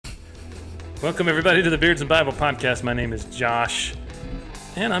Welcome, everybody, to the Beards and Bible podcast. My name is Josh,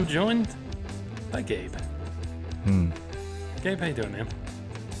 and I'm joined by Gabe. Gabe, how you doing, man?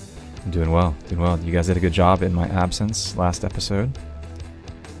 I'm doing well. You guys did a good job in my absence last episode.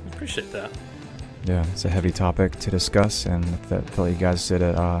 I appreciate that. Yeah, it's a heavy topic to discuss, and I felt like you guys did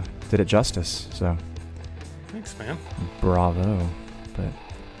it justice. So, thanks, man. Bravo. But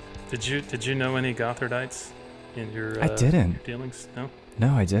did you know any Gothardites in your I didn't. your dealings? No.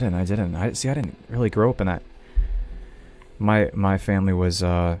 No, I didn't. I didn't really grow up in that. My family was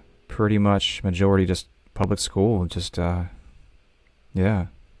pretty much majority just public school. Just yeah. Yeah,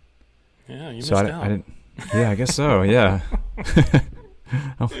 you missed out. I didn't. Yeah, I guess so. Yeah.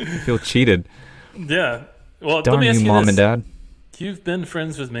 I feel cheated. Yeah. Well, Darn let me ask you, you Mom this. and Dad. You've been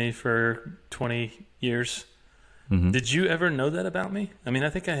friends with me for 20 years. Mm-hmm. Did you ever know that about me? I mean, I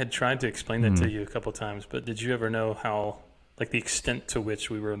think I had tried to explain that to you a couple times, but did you ever know how, like, the extent to which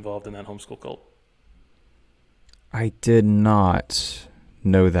we were involved in that homeschool cult? I did not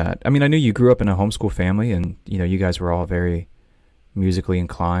know that. I mean, I knew you grew up in a homeschool family, and you guys were all very musically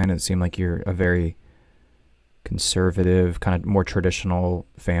inclined. It seemed like you're a very conservative, kind of more traditional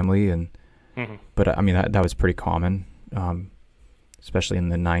family, and but I mean that was pretty common, especially in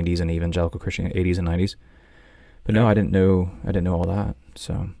the '90s and evangelical Christian '80s and '90s. But no, I didn't know all that.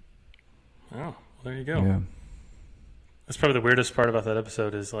 So, oh, well, there you go. Yeah. That's probably the weirdest part about that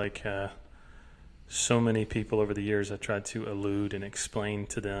episode is like so many people over the years I've tried to allude and explain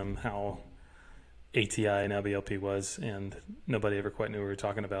to them how ATI and LBLP was, and nobody ever quite knew what we were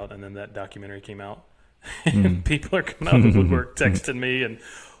talking about. And then that documentary came out, and people are coming out of the woodwork texting me, and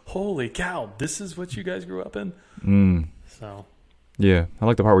holy cow, this is what you guys grew up in. So, yeah, I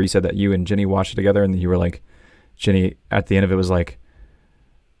like the part where you said that you and Jenny watched it together, and you were like, Jenny at the end of it was like,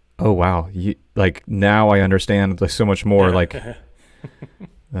 "Oh wow, like now I understand like so much more." Like,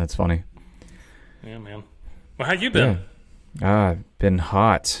 that's funny. Yeah, man. Well, how you been? Yeah. Been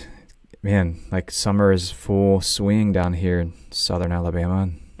hot. Man, like summer is full swing down here in southern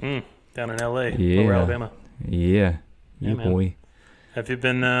Alabama. Down in LA, yeah. Lower Alabama. Yeah, Yeah, man. boy. Have you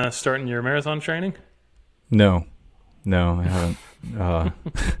been starting your marathon training? No, I haven't.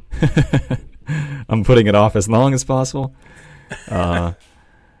 I'm putting it off as long as possible. No,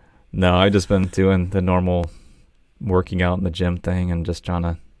 I've just been doing the normal working out in the gym thing and just trying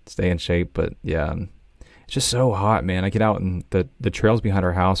to stay in shape. But yeah, it's just so hot, man. I get out and the trails behind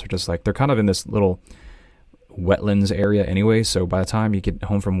our house are just like, they're kind of in this little wetlands area anyway. So by the time you get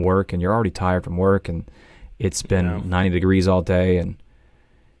home from work and you're already tired from work and it's been 90 degrees all day and,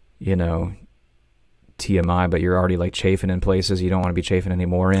 TMI, but you're already like chafing in places you don't want to be chafing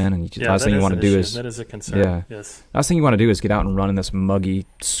anymore in. And last thing you want to do is... That is a concern. Yeah. Yes. Last thing you want to do is get out and run in this muggy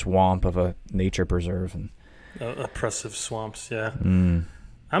swamp of a nature preserve. And oppressive swamps, yeah. I'm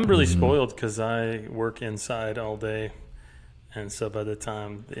really spoiled because I work inside all day. And so by the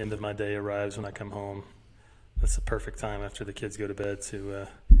time the end of my day arrives when I come home, that's the perfect time after the kids go to bed to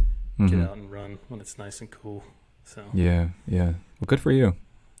get out and run when it's nice and cool. So Yeah. Well, good for you.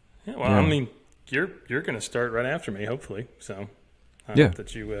 Yeah, well, I mean, you're going to start right after me, hopefully. So I hope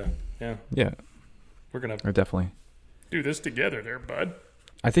that you, we're going to definitely do this together there, bud.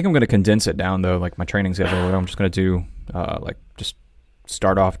 I think I'm going to condense it down, though, like my training schedule. I'm just going to do, just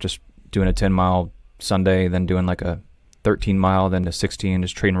start off just doing a 10-mile Sunday, then doing like a 13-mile, then to 16,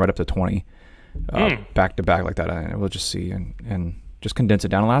 just training right up to 20, back to back like that. And we'll just see and just condense it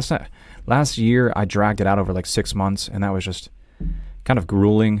down. Last year, I dragged it out over like 6 months, and that was just kind of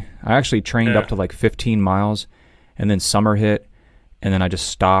grueling. I actually trained up to like 15 miles, and then summer hit, and then I just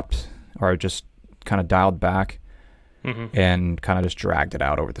stopped, or I just kind of dialed back and kind of just dragged it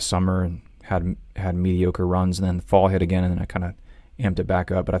out over the summer and had mediocre runs, and then the fall hit again, and then I kind of amped it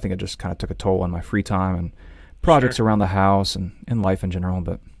back up. But I think it just kind of took a toll on my free time and projects around the house and life in general,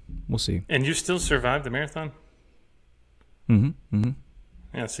 but we'll see. And you still survived the marathon?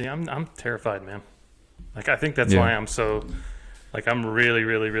 Yeah, see, I'm terrified, man. Like, I think that's why I'm so... Like, I'm really,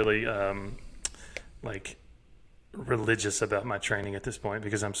 really, really, like, religious about my training at this point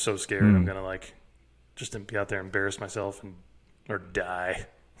because I'm so scared I'm going to, like, just be out there and embarrass myself or die.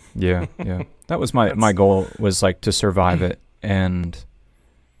 Yeah. That was my goal, was, like, to survive it. And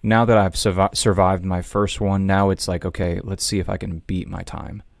now that I've survived my first one, now it's like, okay, let's see if I can beat my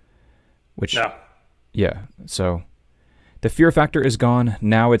time. Which, so the fear factor is gone.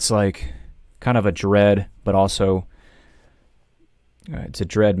 Now it's, like, kind of a dread, but also... it's a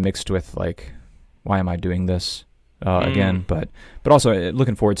dread mixed with like, why am I doing this again? But also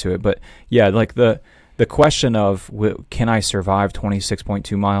looking forward to it. But yeah, like the question of can I survive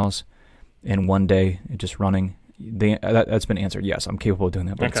 26.2 miles in one day just running? that's been answered. Yes, I'm capable of doing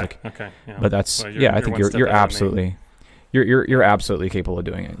that. But Okay. Okay. Yeah. But that's Well, I think one step you're ahead of me. absolutely you're absolutely capable of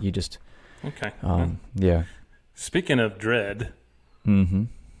doing it. You just Okay. yeah. Speaking of dread, Mm-hmm.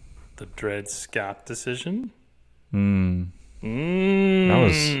 the Dred Scott decision. That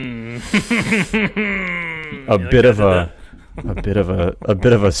was a a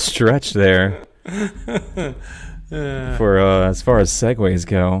bit of a stretch there for as far as segues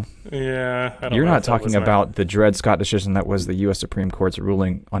go. Yeah, I don't You're know not if that talking was about the Dred Scott decision that was the U.S. Supreme Court's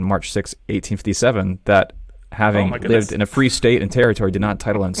ruling on March 6, 1857, that having my goodness. lived in a free state and territory did not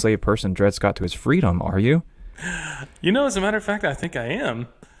entitle an enslaved person, Dred Scott, to his freedom. Are you? As a matter of fact, I think I am.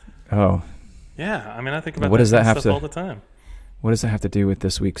 Oh, Yeah, I mean, I think about What that does that kind of have stuff to- all the time. what does that have to do with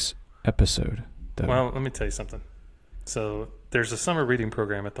this week's episode, though? Well, let me tell you something. So there's a summer reading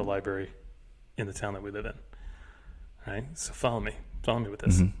program at the library in the town that we live in. All right, so follow me with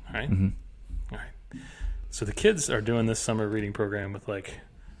this. Mhm. All right, Mhm. all right. So the kids are doing this summer reading program with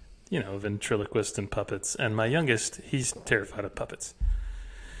ventriloquists and puppets. And my youngest, he's terrified of puppets.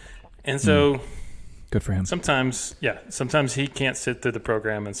 And so Good for him. sometimes he can't sit through the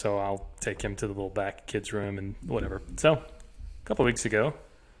program, and so I'll take him to the little back kids' room and whatever. So a couple weeks ago,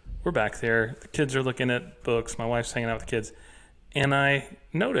 we're back there. The kids are looking at books. My wife's hanging out with the kids. And I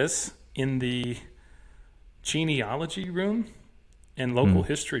notice in the genealogy room and local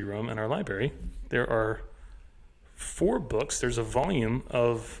history room in our library, there are 4 books. There's a volume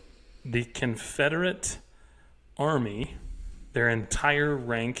of the Confederate Army, their entire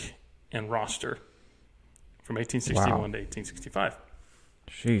rank and roster from 1861 to 1865.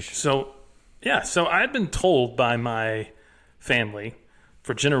 Sheesh. So I've been told by my family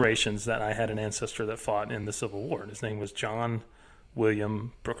for generations that I had an ancestor that fought in the Civil War. His name was John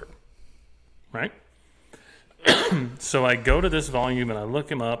William Brooker, right? So I go to this volume and I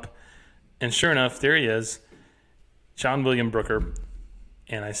look him up, and sure enough, there he is, John William Brooker.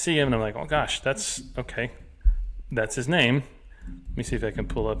 And I see him and I'm like, oh gosh, that's okay. That's his name. Let me see if I can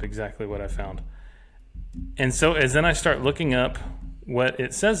pull up exactly what I found. And so as then I start looking up what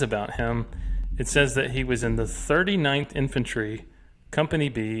it says about him, it says that he was in the 39th Infantry, Company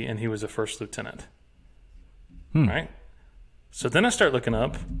B, and he was a first lieutenant. Right? So then I start looking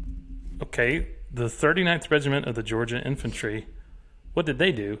up, okay, the 39th Regiment of the Georgia Infantry, what did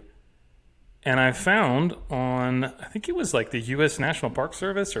they do? And I found on, I think it was like the U.S. National Park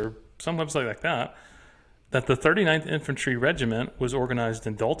Service or some website like that the 39th Infantry Regiment was organized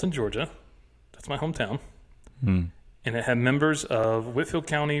in Dalton, Georgia. That's my hometown. And it had members of Whitfield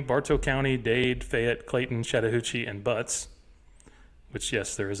County, Bartow County, Dade, Fayette, Clayton, Chattahoochee, and Butts. Which,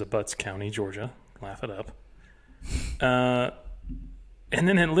 yes, there is a Butts County, Georgia. Laugh it up. And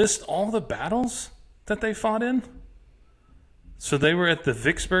then it lists all the battles that they fought in. So they were at the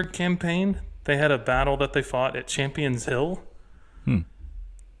Vicksburg campaign. They had a battle that they fought at Champions Hill.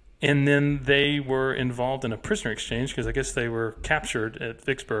 And then they were involved in a prisoner exchange because I guess they were captured at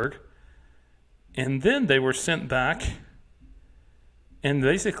Vicksburg. And then they were sent back. And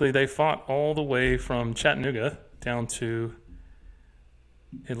basically they fought all the way from Chattanooga down to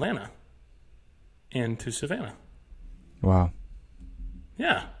Atlanta and to Savannah. Wow.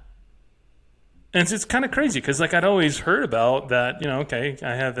 Yeah. And it's kind of crazy because I'd always heard about that, okay,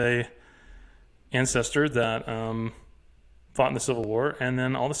 I have a ancestor that fought in the Civil War, and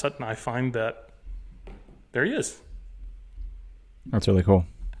then all of a sudden I find that there he is. That's really cool.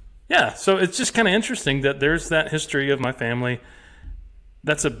 Yeah, so it's just kind of interesting that there's that history of my family.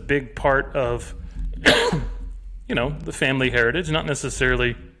 That's a big part of, the family heritage, not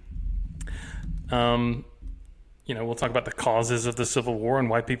necessarily, we'll talk about the causes of the Civil War and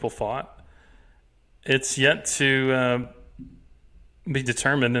why people fought. It's yet to be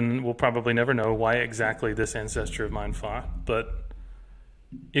determined, and we'll probably never know why exactly this ancestor of mine fought. But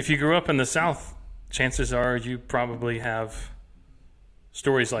if you grew up in the South, chances are you probably have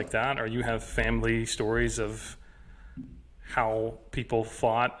stories like that, or you have family stories of how people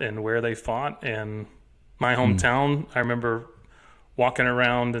fought and where they fought. And my hometown, I remember walking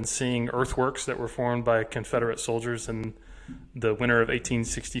around and seeing earthworks that were formed by Confederate soldiers in the winter of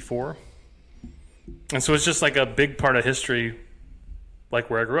 1864. And so it's just like a big part of history, like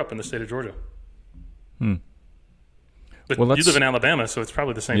where I grew up in the state of Georgia. But you live in Alabama, so it's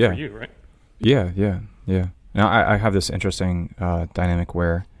probably the same for you, right? Yeah. Now, I have this interesting dynamic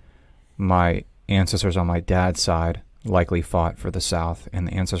where my ancestors on my dad's side likely fought for the South, and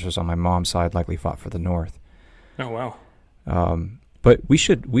the ancestors on my mom's side likely fought for the North. Oh, wow. But we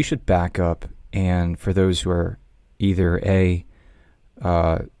should back up, and for those who are either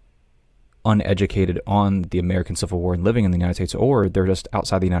uneducated on the American Civil War and living in the United States, or they're just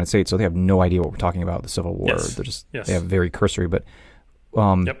outside the United States, so they have no idea what we're talking about, the Civil War. Yes. They're just Yes. they have very cursory. But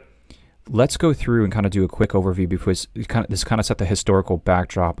Yep. let's go through and kind of do a quick overview, because this kind of set the historical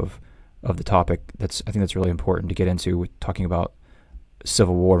backdrop of the topic. I think that's really important to get into with talking about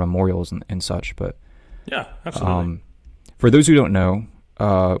Civil War memorials and such. But Yeah, absolutely. For those who don't know,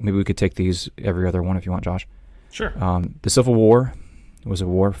 maybe we could take these every other one if you want, Josh. Sure. The Civil War was a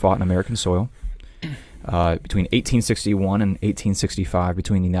war fought on American soil between 1861 and 1865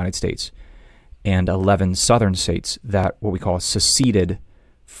 between the United States and 11 southern states that what we call seceded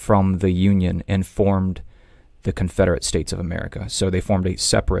from the Union and formed the Confederate States of America. So they formed a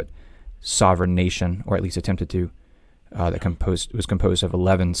separate sovereign nation, or at least attempted to, that was composed of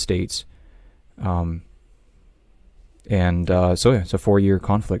 11 states. So it's a 4-year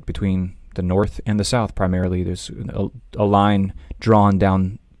conflict between the North and the South primarily. There's a line drawn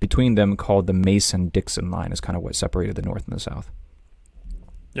down between them called the Mason-Dixon line, is kind of what separated the North and the South.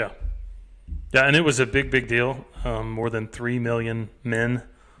 Yeah. Yeah, and it was a big, big deal. More than 3 million men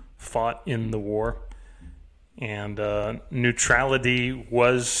fought in the war. And neutrality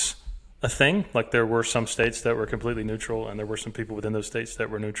was a thing. Like, there were some states that were completely neutral, and there were some people within those states that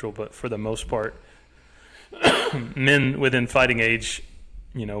were neutral. But for the most part, men within fighting age,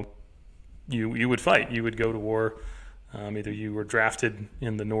 you would fight. You would go to war. Either you were drafted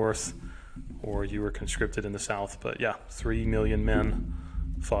in the North or you were conscripted in the South. But yeah, 3 million men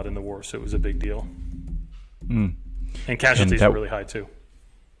fought in the war, so it was a big deal. And casualties were really high too.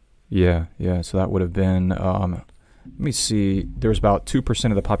 Yeah. So that would have been, let me see, there was about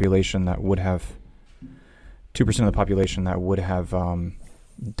 2% of the population that would have,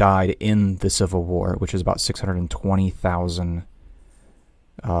 died in the Civil War, which is about 620,000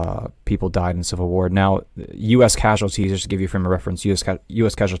 people died in the Civil War. Now, U.S. casualties, just to give you a frame of reference,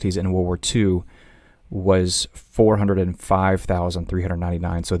 U.S. casualties in World War II was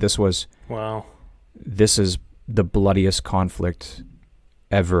 405,399. So this is the bloodiest conflict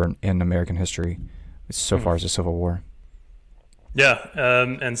ever in American history, so far as the Civil War. Yeah,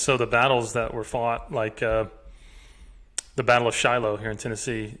 and so the battles that were fought, like the Battle of Shiloh here in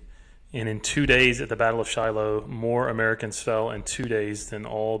Tennessee, and in 2 days at the Battle of Shiloh, more Americans fell in 2 days than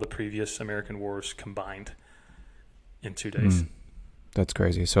all the previous American wars combined in 2 days. That's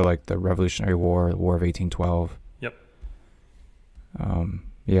crazy. So like the Revolutionary War, the War of 1812. Yep.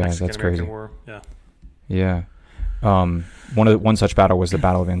 That's crazy. War. Yeah. Yeah. One such battle was the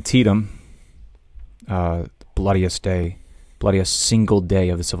Battle of Antietam, bloodiest single day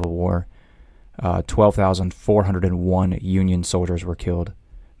of the Civil War. 12,401 Union soldiers were killed,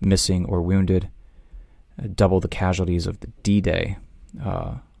 missing or wounded, double the casualties of the D-Day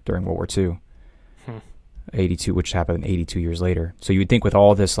during World War II, 82, which happened 82 years later. So you would think with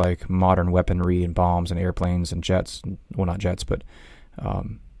all this like modern weaponry and bombs and airplanes and jets, well, not jets, but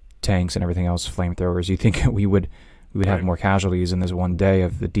tanks and everything else, flamethrowers, you think we would have more casualties in this one day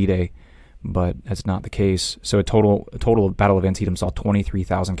of the D-Day, but that's not the case. So a total Battle of Antietam saw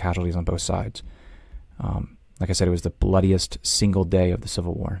 23,000 casualties on both sides. Like I said, it was the bloodiest single day of the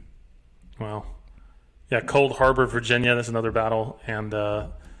Civil War. Wow. Yeah, Cold Harbor, Virginia, that's another battle, and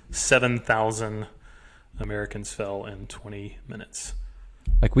 7,000 Americans fell in 20 minutes.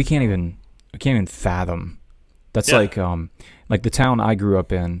 Like we can't even fathom. That's like the town I grew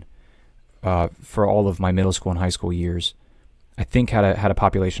up in for all of my middle school and high school years, I think had a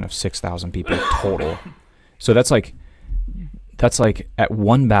population of 6,000 people total. So that's like at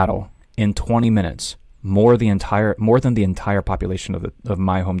one battle in 20 minutes, more than the entire population of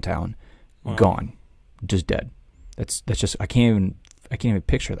my hometown gone, just dead. That's just I can't even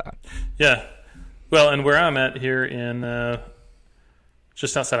picture that. Yeah. Well, and where I'm at here in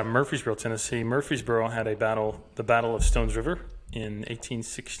just outside of Murfreesboro, Tennessee, Murfreesboro had the Battle of Stones River in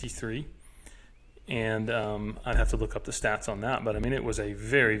 1863. And I'd have to look up the stats on that, but I mean, it was a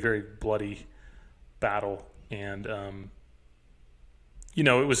very, very bloody battle. And, it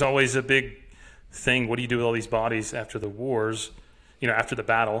was always a big thing. What do you do with all these bodies after the wars, after the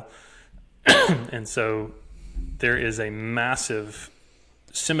battle? And so there is a massive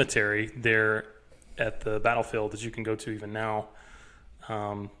cemetery there at the battlefield that you can go to even now,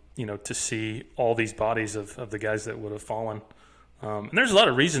 to see all these bodies of the guys that would have fallen. And there's a lot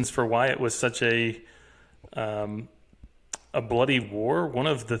of reasons for why it was such a bloody war. One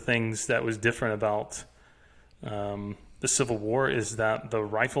of the things that was different about the Civil War is that the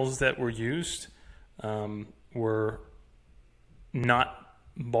rifles that were used were not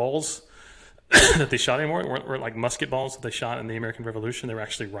balls that they shot anymore. It weren't like musket balls that they shot in the American Revolution. They were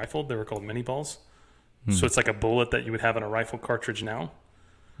actually rifled. They were called mini balls. So it's like a bullet that you would have in a rifle cartridge now.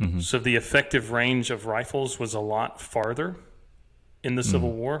 So the effective range of rifles was a lot farther in the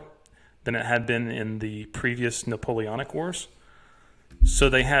Civil War than it had been in the previous Napoleonic Wars. So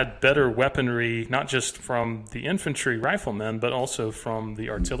they had better weaponry, not just from the infantry riflemen, but also from the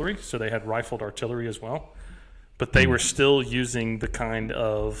artillery. So they had rifled artillery as well. But they were still using the kind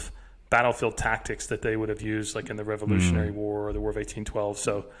of battlefield tactics that they would have used like in the Revolutionary War or the War of 1812.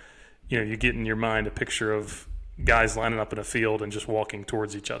 So, you get in your mind a picture of guys lining up in a field and just walking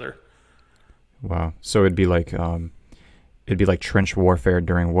towards each other. Wow. So it'd be like trench warfare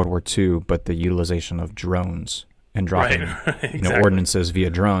during World War II, but the utilization of drones and dropping exactly. ordinances via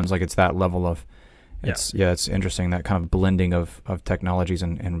drones. Like it's that level of it's interesting, that kind of blending of technologies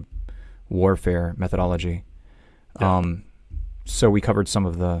and warfare methodology. Yeah. So we covered some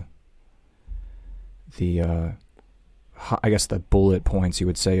of the I guess the bullet points you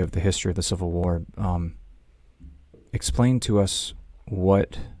would say of the history of the Civil War. Explain to us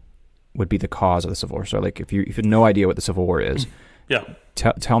what would be the cause of the Civil War. So like if you have no idea what the Civil War is,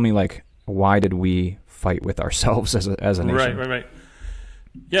 tell me like why did we fight with ourselves as a nation? Right.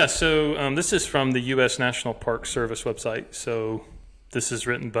 Yeah, so this is from the U.S. National Park Service website. So this is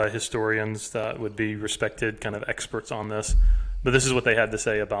written by historians that would be respected kind of experts on this. But this is what they had to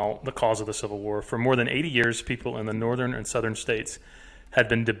say about the cause of the Civil War. For more than 80 years, people in the northern and southern states had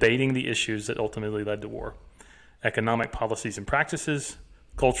been debating the issues that ultimately led to war: economic policies and practices,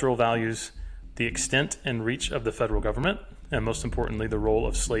 cultural values, the extent and reach of the federal government, and most importantly, the role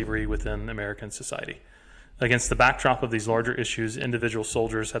of slavery within American society. Against the backdrop of these larger issues, individual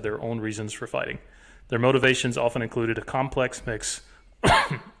soldiers had their own reasons for fighting. Their motivations often included a complex mix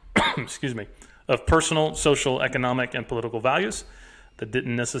of personal, social, economic, and political values that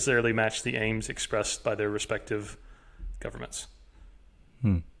didn't necessarily match the aims expressed by their respective governments.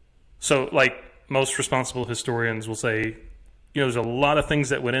 So, like most responsible historians will say, there's a lot of things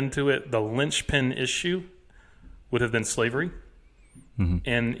that went into it. The linchpin issue would have been slavery.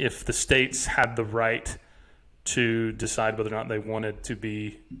 And if the states had the right to decide whether or not they wanted to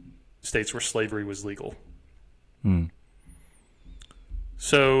be states where slavery was legal.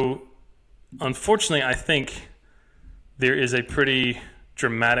 So, unfortunately, I think there is a pretty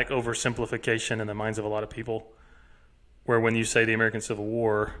dramatic oversimplification in the minds of a lot of people where when you say the American Civil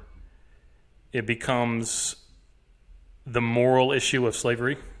War, it becomes the moral issue of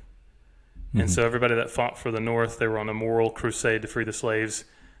slavery. And so everybody that fought for the North, they were on a moral crusade to free the slaves.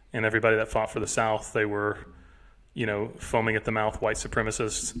 And everybody that fought for the South, they were, foaming at the mouth white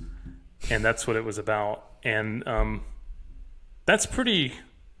supremacists. And that's what it was about. And that's a pretty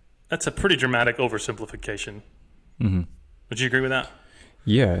dramatic oversimplification. Would you agree with that?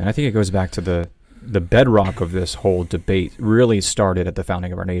 Yeah, and I think it goes back to the bedrock of this whole debate really started at the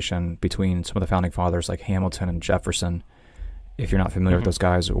founding of our nation between some of the founding fathers like Hamilton and Jefferson. If you're not familiar with those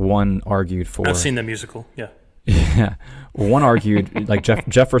guys, one argued for... I've seen the musical, yeah. Yeah. One argued, like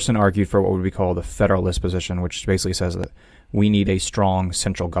Jefferson argued for what would be called the Federalist position, which basically says that we need a strong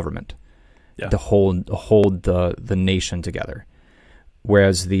central government to hold the nation together.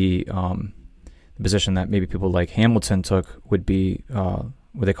 Whereas the position that maybe people like Hamilton took would be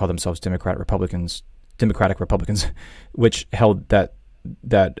what they call themselves Democratic Republicans, which held that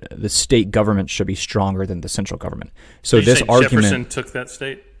the state government should be stronger than the central government. So did you this say argument, Jefferson took that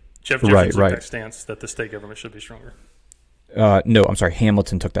state. Jefferson took that stance that the state government should be stronger. No, I'm sorry.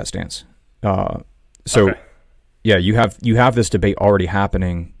 Hamilton took that stance. Yeah, you have this debate already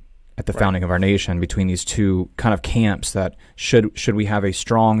happening at the founding of our nation between these two kind of camps that should we have a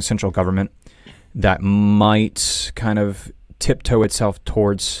strong central government that might kind of tiptoe itself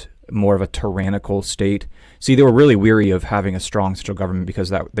towards more of a tyrannical state. See, they were really weary of having a strong central government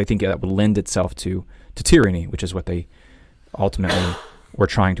because they think that would lend itself to tyranny, which is what they ultimately were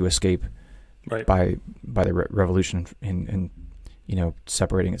trying to escape by the revolution and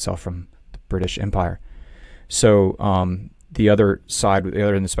separating itself from the British Empire. So the other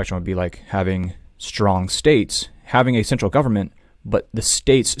end of the spectrum would be like having strong states, having a central government, but the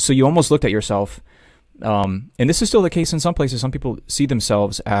states. So you almost looked at yourself, and this is still the case in some places. Some people see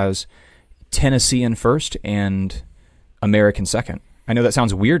themselves as Tennessean first and American second. I know that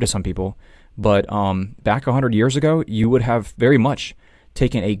sounds weird to some people, but back 100 years ago, you would have very much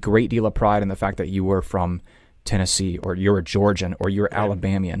taken a great deal of pride in the fact that you were from Tennessee, or you're a Georgian, or you're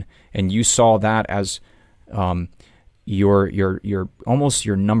Alabamian, and you saw that as your almost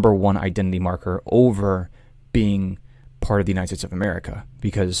your number one identity marker over being part of the United States of America.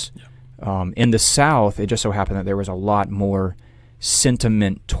 Because in the South, it just so happened that there was a lot more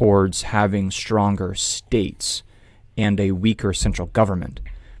sentiment towards having stronger states and a weaker central government.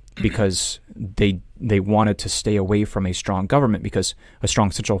 because they wanted to stay away from a strong government, because a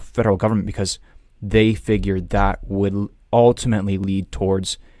strong central federal government, because they figured that would ultimately lead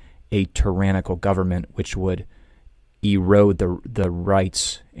towards a tyrannical government, which would erode the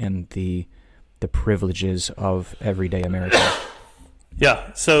rights and the privileges of everyday Americans.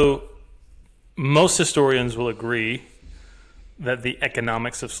 Yeah. So most historians will agree that the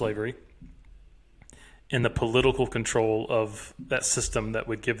economics of slavery and the political control of that system that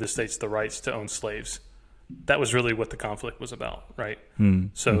would give the states the rights to own slaves, that was really what the conflict was about, right?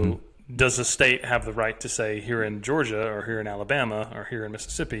 So does a state have the right to say, here in Georgia or here in Alabama or here in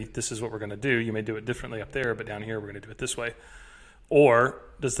Mississippi, this is what we're going to do. You may do it differently up there, but down here we're going to do it this way. Or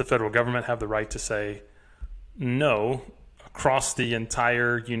does the federal government have the right to say, no, across the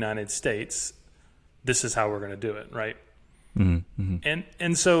entire United States, this is how we're going to do it, right?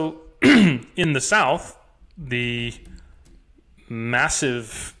 And so in the South, the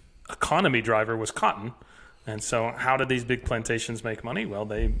massive economy driver was cotton. And so how did these big plantations make money? Well,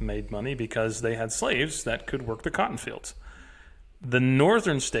 they made money because they had slaves that could work the cotton fields. The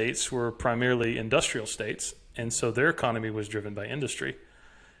northern states were primarily industrial states, and so their economy was driven by industry.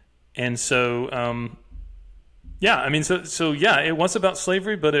 And so, it was about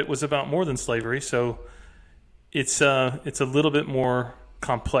slavery, but it was about more than slavery. So it's a little bit more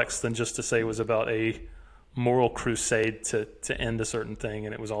complex than just to say it was about a moral crusade to end a certain thing,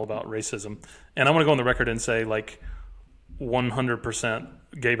 and it was all about racism. And I want to go on the record and say, like, 100%,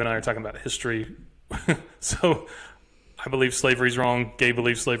 Gabe and I are talking about history. So I believe slavery's wrong. Gabe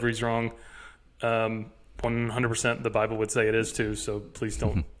believes slavery's wrong. 100% the Bible would say it is too. So please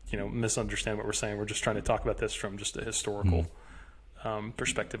don't, misunderstand what we're saying. We're just trying to talk about this from just a historical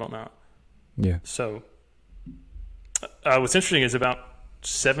perspective on that. Yeah. So what's interesting is about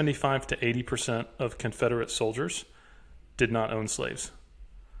 75 to 80% of Confederate soldiers did not own slaves.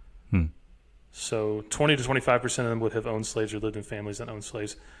 So 20 to 25% of them would have owned slaves or lived in families that owned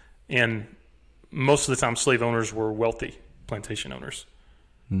slaves. And most of the time, slave owners were wealthy plantation owners.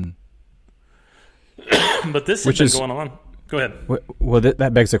 But this has been going on. Go ahead. Well,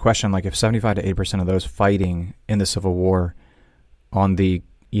 that begs the question, like, if 75 to 80% of those fighting in the Civil War on the,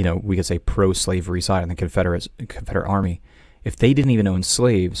 we could say pro-slavery side in the Confederate Army, if they didn't even own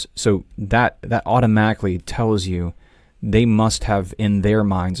slaves, so that automatically tells you they must have in their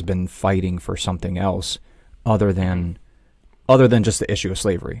minds been fighting for something else other than just the issue of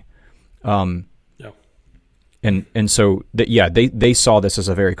slavery. And so they saw this as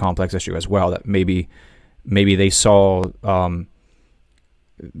a very complex issue as well, that maybe they saw the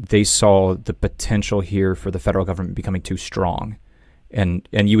potential here for the federal government becoming too strong. And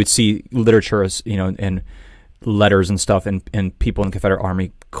you would see literature as, and letters and stuff, and people in the Confederate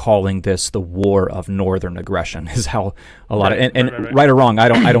Army calling this the War of Northern Aggression is how a lot of right or wrong, I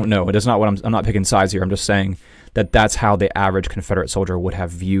don't know. It is not what I'm not picking sides here. I'm just saying that's how the average Confederate soldier would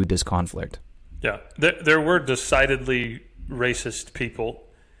have viewed this conflict. Yeah, there were decidedly racist people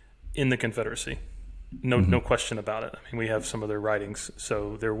in the Confederacy. No question about it. I mean, we have some of their writings.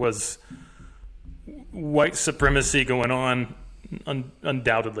 So there was white supremacy going on,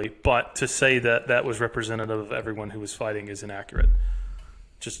 undoubtedly, but to say that was representative of everyone who was fighting is inaccurate.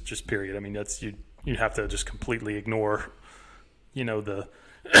 Just period. I mean, that's you have to just completely ignore, the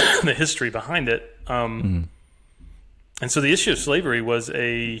the history behind it. And so the issue of slavery was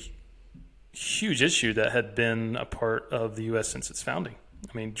a huge issue that had been a part of the U.S. since its founding.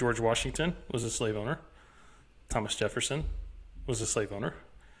 I mean, George Washington was a slave owner. Thomas Jefferson was a slave owner.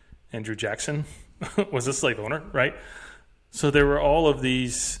 Andrew Jackson was a slave owner, right? So there were all of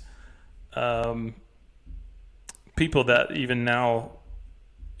these people that even now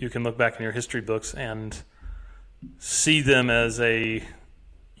you can look back in your history books and see them as a,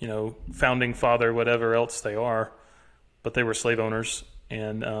 founding father, whatever else they are, but they were slave owners.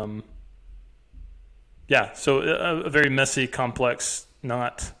 And so a very messy, complex,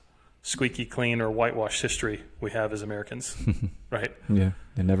 not squeaky clean or whitewashed history we have as Americans, right? Yeah,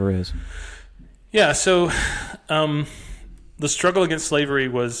 it never is. Yeah, so the struggle against slavery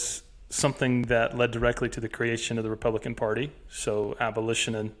was something that led directly to the creation of the Republican Party. So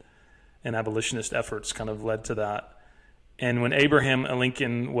abolition and abolitionist efforts kind of led to that. And when Abraham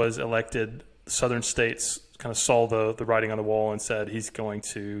Lincoln was elected, southern states kind of saw the writing on the wall and said he's going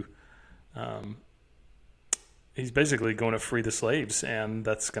to he's basically going to free the slaves, and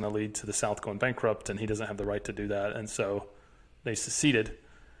that's going to lead to the South going bankrupt, and he doesn't have the right to do that. And so they seceded,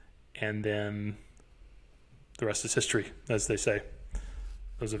 and then the rest is history, as they say.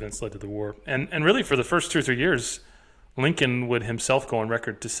 Those events led to the war. And really for the first 2 or 3 years, Lincoln would himself go on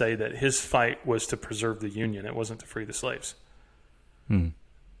record to say that his fight was to preserve the Union. It wasn't to free the slaves.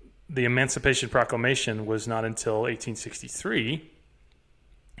 the Emancipation Proclamation was not until 1863,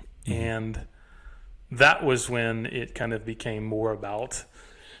 and that was when it kind of became more about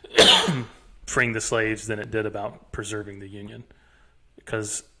freeing the slaves than it did about preserving the Union.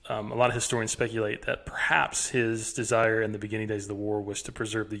 Because a lot of historians speculate that perhaps his desire in the beginning days of the war was to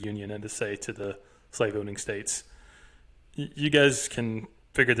preserve the Union and to say to the slave-owning states, you guys can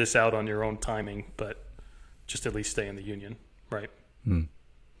figure this out on your own timing, but just at least stay in the Union, right?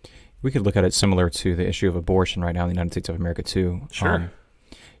 We could look at it similar to the issue of abortion right now in the United States of America too. Sure.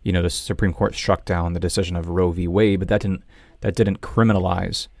 You know, the Supreme Court struck down the decision of Roe v. Wade, but that didn't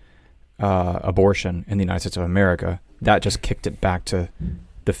criminalize abortion in the United States of America. That just kicked it back to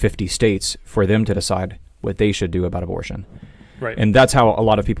the 50 states for them to decide what they should do about abortion. Right. And that's how a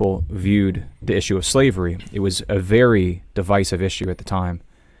lot of people viewed the issue of slavery. It was a very divisive issue at the time.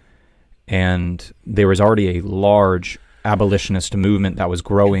 And there was already a large abolitionist movement that was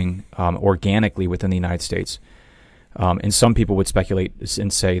growing organically within the United States. And some people would speculate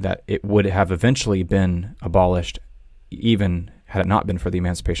and say that it would have eventually been abolished even had it not been for the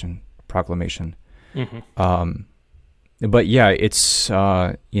Emancipation Proclamation. But yeah, it's, it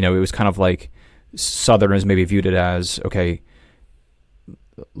was kind of like Southerners maybe viewed it as, okay,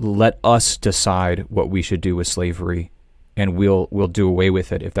 let us decide what we should do with slavery, and we'll do away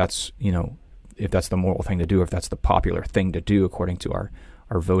with it if that's the moral thing to do, if that's the popular thing to do according to our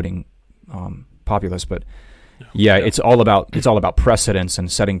voting populace. But yeah, it's all about precedence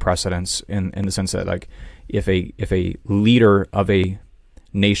and setting precedence in the sense that, like, if a leader of a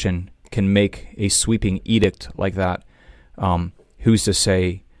nation can make a sweeping edict like that, who's to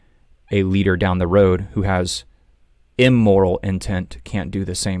say a leader down the road who has immoral intent can't do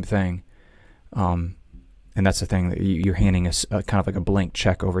the same thing? And that's the thing, that you're handing a kind of like a blank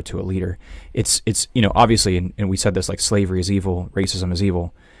check over to a leader. It's obviously, and we said this, like, slavery is evil, racism is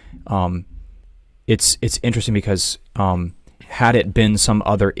evil. It's interesting because had it been some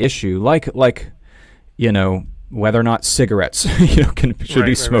other issue, like whether or not cigarettes should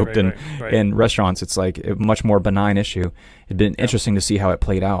be smoked in restaurants, it's like a much more benign issue. It'd been interesting to see how it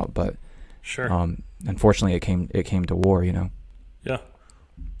played out, but sure. Unfortunately, it came to war. Yeah.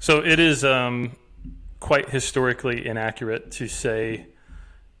 So it is quite historically inaccurate to say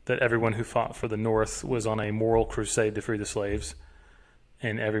that everyone who fought for the North was on a moral crusade to free the slaves,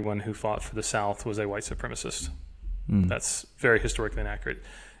 and everyone who fought for the South was a white supremacist. That's very historically inaccurate.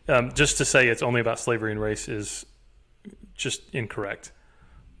 Just to say it's only about slavery and race is just incorrect.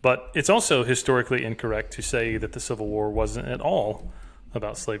 But it's also historically incorrect to say that the Civil War wasn't at all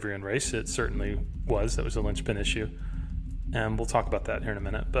about slavery and race. It certainly was. That was a linchpin issue. And we'll talk about that here in a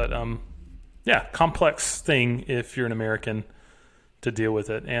minute. But complex thing if you're an American to deal with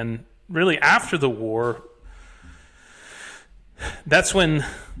it. And really after the war, that's when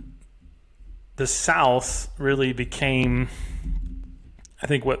the South really became, I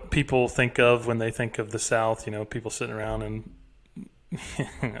think, what people think of when they think of the South. People sitting around in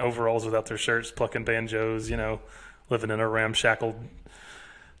overalls without their shirts, plucking banjos, living in a ramshackle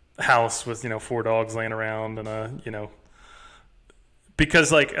house with, 4 dogs laying around, and because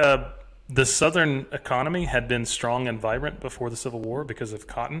the Southern economy had been strong and vibrant before the Civil War because of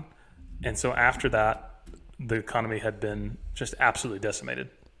cotton. And so after that, the economy had been just absolutely decimated.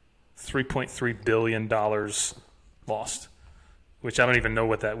 $3.3 billion lost, which I don't even know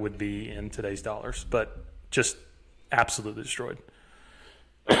what that would be in today's dollars, but just absolutely destroyed.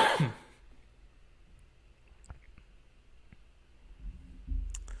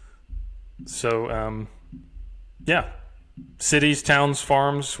 So, cities, towns,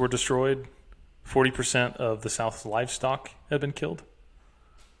 farms were destroyed. 40% of the South's livestock had been killed.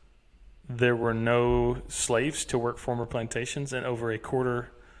 There were no slaves to work former plantations, and over a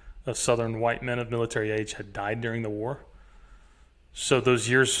quarter of Southern white men of military age had died during the war. So those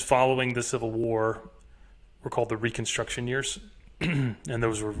years following the Civil War were called the Reconstruction years, and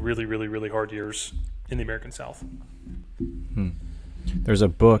those were really, really, really hard years in the American South. There's a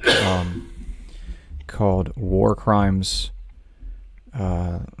book called War Crimes.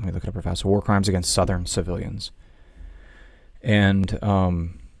 Let me look it up real fast. War Crimes Against Southern Civilians. And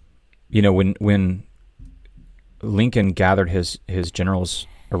when Lincoln gathered his generals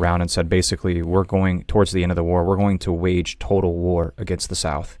around and said, basically, we're going towards the end of the war, we're going to wage total war against the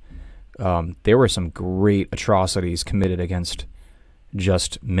South. There were some great atrocities committed against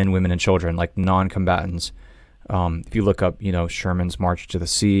just men, women, and children, like non-combatants. If you look up, Sherman's March to the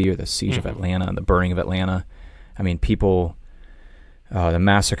Sea, or the Siege of Atlanta, and the burning of Atlanta, I mean, people, the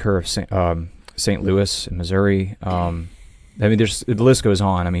massacre of St. Louis in Missouri, I mean, the list goes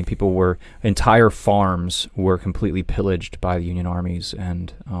on. I mean, entire farms were completely pillaged by the Union armies,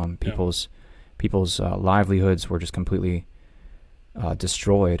 and people's livelihoods were just completely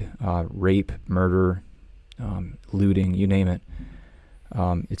destroyed. Rape, murder, looting, you name it.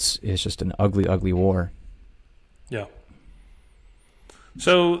 It's just an ugly, ugly war. Yeah.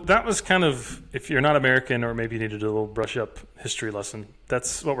 So that was kind of, if you're not American or maybe you needed a little brush up history lesson,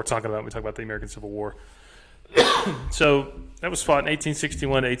 that's what we're talking about when we talk about the American Civil War. So that was fought in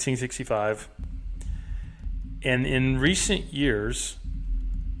 1861 to 1865. And in recent years,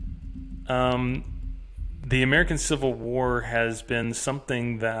 the American Civil War has been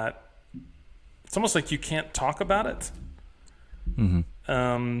something that it's almost like you can't talk about it.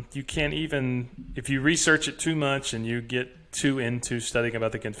 Mm-hmm. You can't even, if you research it too much and you get too into studying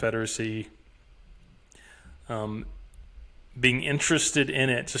about the Confederacy, being interested in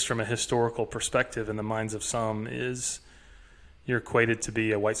it just from a historical perspective in the minds of some is you're equated to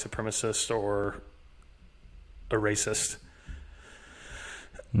be a white supremacist or a racist.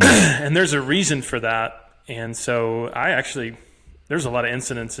 And there's a reason for that. And so there's a lot of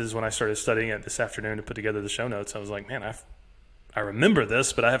incidences when I started studying it this afternoon to put together the show notes. I was like, man, I remember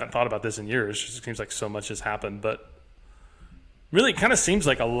this, but I haven't thought about this in years. It just seems like so much has happened. But really, it kind of seems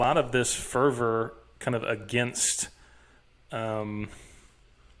like a lot of this fervor kind of against,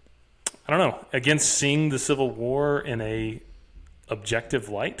 against seeing the Civil War in a objective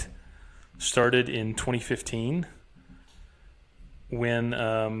light started in 2015 when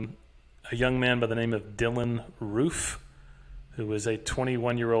a young man by the name of Dylan Roof, who was a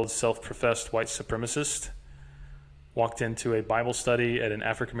 21-year-old self-professed white supremacist, walked into a Bible study at an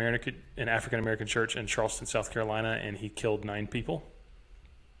African-American church in Charleston, South Carolina, and he killed 9 people.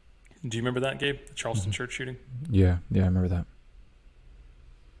 Do you remember that, Gabe? The Charleston church shooting? Yeah, I remember that.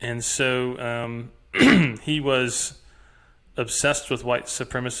 And so he was obsessed with white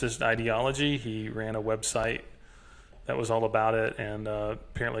supremacist ideology. He ran a website that was all about it, and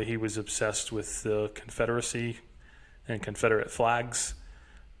apparently he was obsessed with the Confederacy and Confederate flags.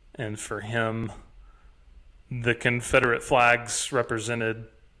 And for him, the Confederate flags represented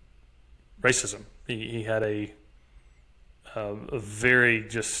racism. He had a very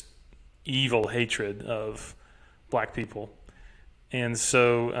just evil hatred of black people. And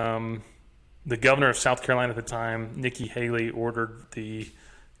so the governor of South Carolina at the time, Nikki Haley, ordered the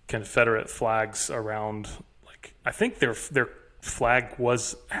Confederate flags around, like, I think their flag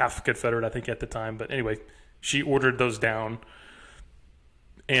was half Confederate, I think, at the time. But anyway, she ordered those down.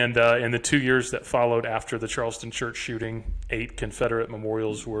 And in the 2 years that followed after the Charleston church shooting, 8 Confederate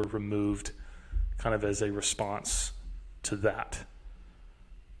memorials were removed kind of as a response to that.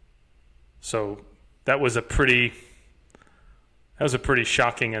 So that was a pretty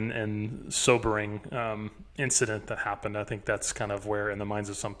shocking and sobering incident that happened. I think that's kind of where, in the minds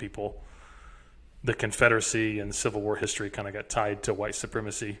of some people, the Confederacy and Civil War history kind of got tied to white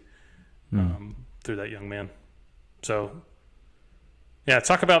supremacy through that young man. So, yeah,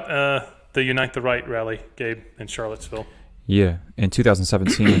 talk about the Unite the Right rally, Gabe, in Charlottesville. Yeah, in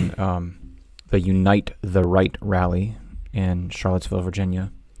 2017, the Unite the Right rally in Charlottesville,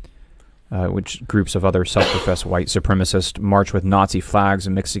 Virginia, which groups of other self-professed white supremacists marched with Nazi flags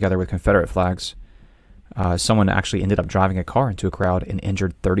and mixed together with Confederate flags. Someone actually ended up driving a car into a crowd and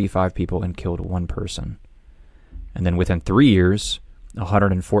injured 35 people and killed 1 person. And then within 3 years,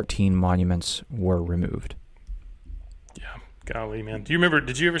 114 monuments were removed. Yeah, golly, man. Do you remember,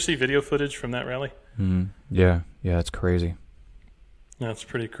 did you ever see video footage from that rally? Yeah, it's crazy. That's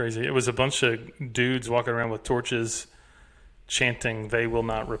pretty crazy. It was a bunch of dudes walking around with torches chanting, "They will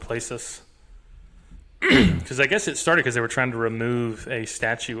not replace us." Because I guess it started because they were trying to remove a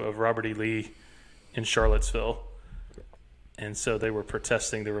statue of Robert E. Lee in Charlottesville. And so they were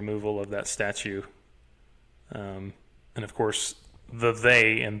protesting the removal of that statue. And of course, the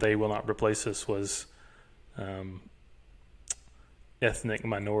 "they" and "they will not replace us" was ethnic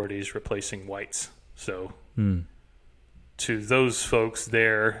minorities replacing whites. So to those folks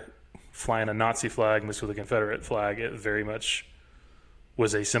there, flying a Nazi flag mixed with a Confederate flag, it very much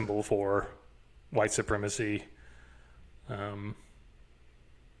was a symbol for white supremacy.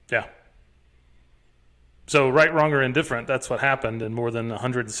 Yeah. So right, wrong, or indifferent, that's what happened, and more than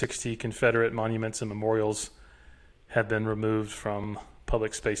 160 Confederate monuments and memorials have been removed from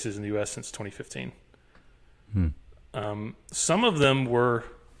public spaces in the U.S. since 2015. Some of them were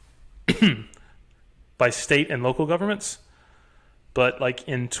by state and local governments, but like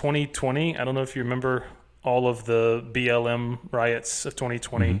in 2020, I don't know if you remember all of the BLM riots of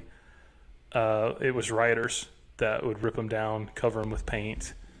 2020. It was rioters that would rip them down, cover them with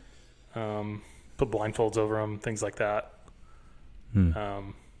paint, put blindfolds over them, things like that.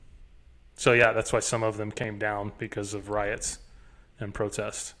 So yeah, that's why some of them came down because of riots and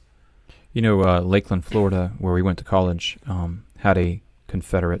protests. You know, Lakeland, Florida, where we went to college, had a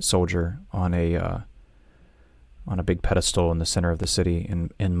Confederate soldier on a big pedestal in the center of the city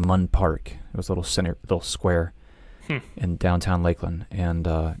in Munn Park. It was a little square in downtown Lakeland. And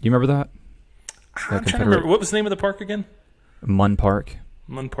do you remember that? I'm trying to remember. What was the name of the park again? Munn Park.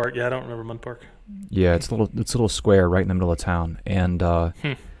 Munn Park. Yeah, I don't remember Munn Park. Yeah, it's a little square right in the middle of town. And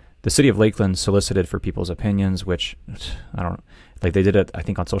the city of Lakeland solicited for people's opinions, which I don't like. They did it, I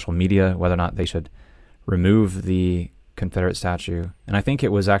think, on social media, whether or not they should remove the Confederate statue. And I think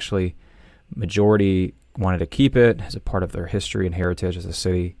it was actually majority wanted to keep it as a part of their history and heritage as a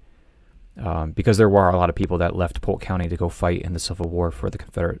city, because there were a lot of people that left Polk County to go fight in the Civil War for the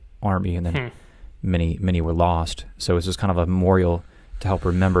Confederate Army, and then many were lost. So it's just kind of a memorial to help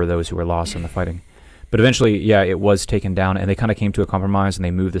remember those who were lost in the fighting. But eventually, yeah, it was taken down, and they kind of came to a compromise, and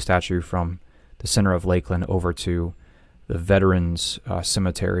they moved the statue from the center of Lakeland over to the Veterans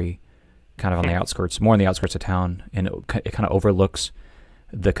Cemetery, kind of on the outskirts, more on the outskirts of town, and it kind of overlooks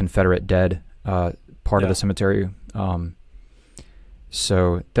the Confederate dead part of the cemetery.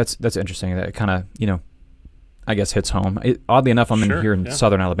 So that's interesting. That it kind of, I guess hits home. Oddly enough, I'm here in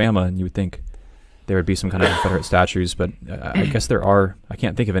southern Alabama, and you would think there would be some kind of Confederate statues, but I guess there are. I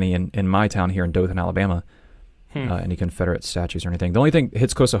can't think of any in my town here in Dothan, Alabama, any Confederate statues or anything. The only thing that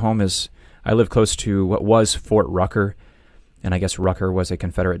hits close to home is I live close to what was Fort Rucker, and I guess Rucker was a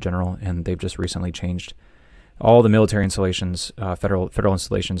Confederate general, and they've just recently changed all the military installations, federal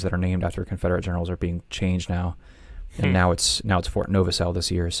installations that are named after Confederate generals are being changed now, and now it's Fort Novosel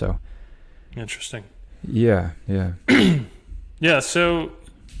this year. So interesting. Yeah. Yeah. So.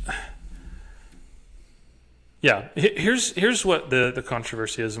 Yeah, here's what the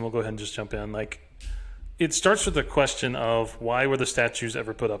controversy is, and we'll go ahead and just jump in. Like, it starts with the question of why were the statues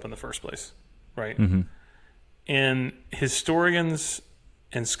ever put up in the first place, right? Mm-hmm. And historians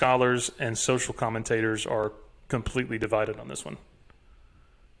and scholars and social commentators are completely divided on this one.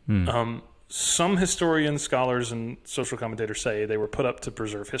 Some historians, scholars, and social commentators say they were put up to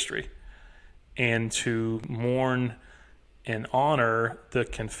preserve history and to mourn and honor the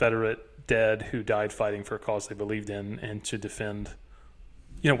Confederate dead who died fighting for a cause they believed in, and to defend,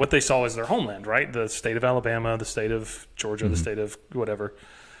 what they saw as their homeland, right? The state of Alabama, the state of Georgia, the state of whatever.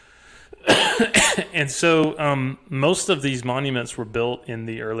 And so most of these monuments were built in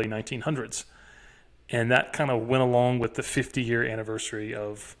the early 1900s, and that kind of went along with the 50-year anniversary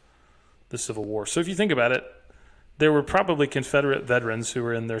of the Civil War. So if you think about it, there were probably Confederate veterans who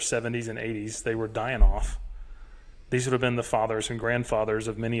were in their 70s and 80s. They were dying off. These would have been the fathers and grandfathers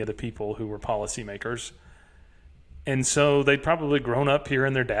of many of the people who were policymakers. And so they'd probably grown up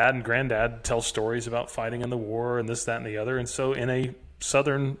hearing their dad and granddad tell stories about fighting in the war and this, that, and the other. And so in a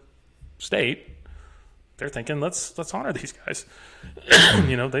southern state, they're thinking, let's honor these guys.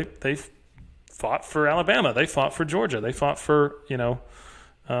 They fought for Alabama. They fought for Georgia. They fought for,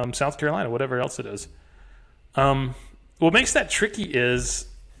 South Carolina, whatever else it is. What makes that tricky is,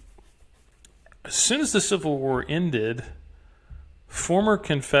 as soon as the Civil War ended, former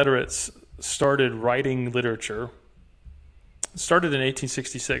Confederates started writing literature. It started in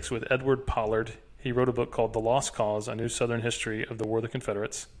 1866 with Edward Pollard. He wrote a book called The Lost Cause, A New Southern History of the War of the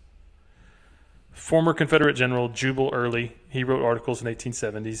Confederates. Former Confederate General Jubal Early, he wrote articles in the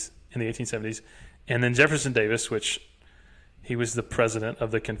 1870s. And then Jefferson Davis, which he was the president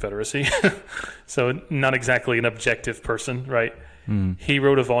of the Confederacy. So not exactly an objective person, right? He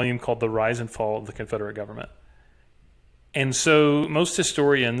wrote a volume called The Rise and Fall of the Confederate Government. And so most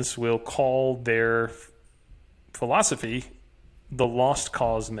historians will call their philosophy the lost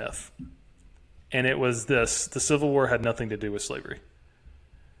cause myth. And it was this: the Civil War had nothing to do with slavery.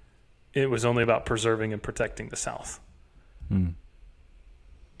 It was only about preserving and protecting the South.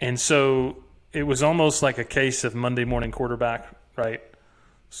 And so it was almost like a case of Monday morning quarterback, right?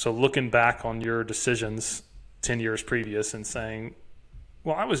 So looking back on your decisions 10 years previous and saying,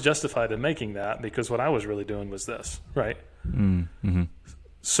 well, I was justified in making that because what I was really doing was this, right? Mm-hmm.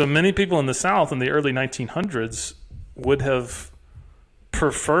 So many people in the South in the early 1900s would have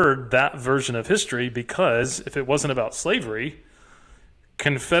preferred that version of history, because if it wasn't about slavery,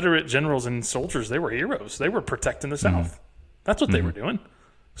 Confederate generals and soldiers, they were heroes. They were protecting the South. That's what they were doing.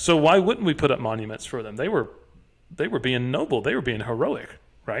 So why wouldn't we put up monuments for them? They were being noble. They were being heroic,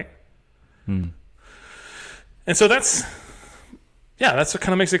 right? And so that's what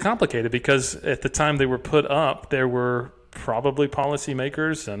kind of makes it complicated, because at the time they were put up, there were probably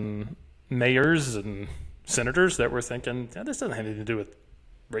policymakers and mayors and senators that were thinking, this doesn't have anything to do with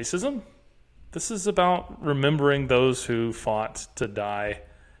racism. This is about remembering those who fought to die,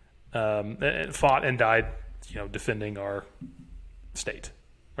 fought and died, defending our state,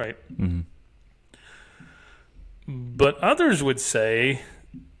 right? Mm-hmm. But others would say,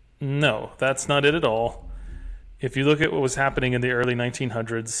 no, that's not it at all. If you look at what was happening in the early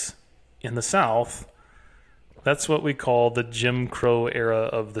 1900s in the South, that's what we call the Jim Crow era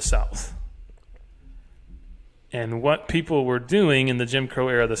of the South. And what people were doing in the Jim Crow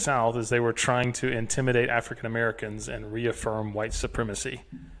era of the South is they were trying to intimidate African Americans and reaffirm white supremacy.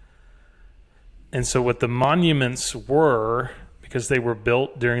 And so what the monuments were, because they were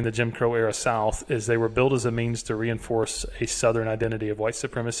built during the Jim Crow era South, is they were built as a means to reinforce a Southern identity of white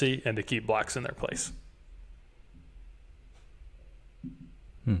supremacy and to keep blacks in their place.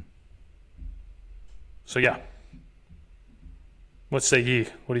 So yeah. What say ye?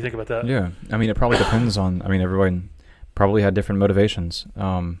 What do you think about that? Yeah, I mean, it probably depends on. I mean, everyone probably had different motivations.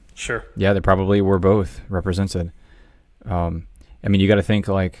 Sure. Yeah, they probably were both represented. I mean, you got to think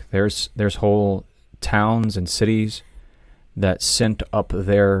like there's whole towns and cities that sent up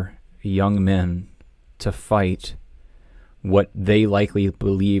their young men to fight what they likely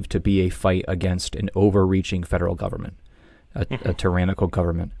believed to be a fight against an overreaching federal government, a tyrannical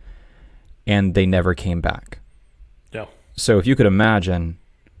government, and they never came back. Yeah. So if you could imagine,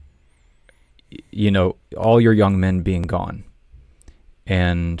 all your young men being gone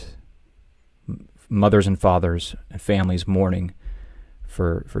and mothers and fathers and families mourning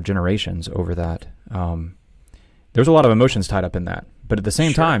for generations over that, there's a lot of emotions tied up in that. But at the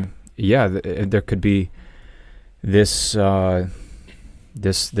same time, yeah, there could be this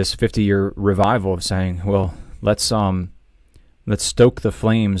 50-year revival of saying, well, let's stoke the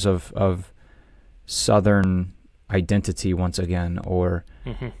flames of Southern identity once again, or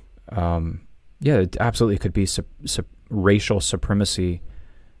it absolutely could be racial supremacy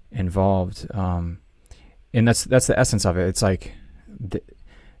involved, and that's the essence of it. It's like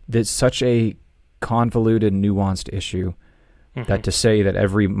there's such a convoluted, nuanced issue that to say that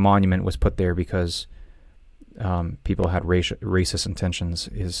every monument was put there because people had racist intentions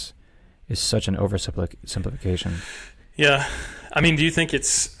is such an oversimplification. Yeah, I mean, do you think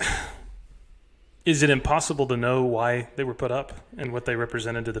is it impossible to know why they were put up and what they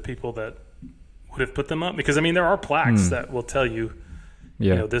represented to the people that would have put them up? Because, I mean, there are plaques that will tell you,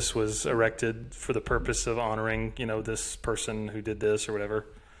 this was erected for the purpose of honoring, this person who did this or whatever.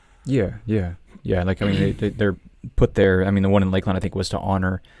 Yeah. Like, I mean, they're put there. I mean, the one in Lakeland, I think, was to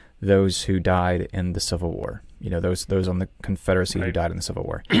honor those who died in the Civil War. Those on the Confederacy who died in the Civil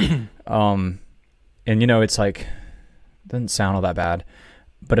War. And, it's like, doesn't sound all that bad.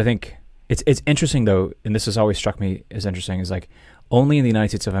 But I think it's interesting, though, and this has always struck me as interesting, is like only in the United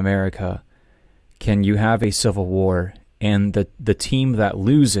States of America can you have a civil war and the team that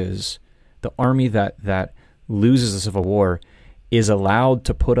loses, the army that loses the Civil War, is allowed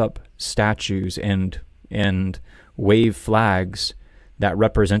to put up statues and wave flags that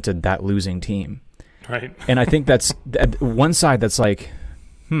represented that losing team. Right. And I think that's one side that's like,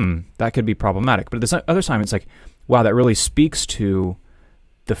 that could be problematic. But at the other side, it's like, wow, that really speaks to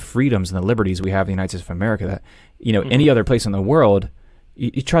the freedoms and the liberties we have in the United States of America that, any other place in the world,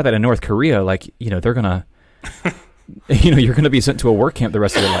 you try that in North Korea, like, they're going to, you're going to be sent to a work camp the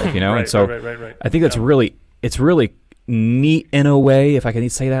rest of your life, Right, and so right. I think that's it's really neat in a way, if I can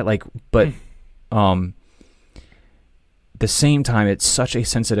say that, like, but at the same time, it's such a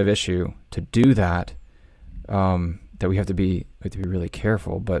sensitive issue to do that, that we have to be really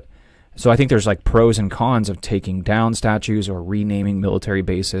careful. But so I think there's like pros and cons of taking down statues or renaming military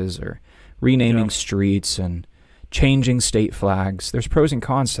bases or renaming streets and changing state flags. There's pros and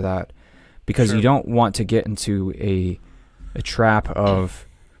cons to that because you don't want to get into a trap of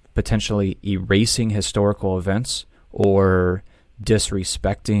potentially erasing historical events or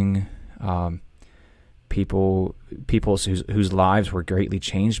disrespecting people whose lives were greatly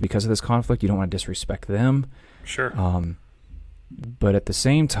changed because of this conflict. You don't want to disrespect them. Sure. But at the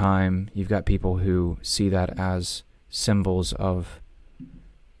same time, you've got people who see that as symbols of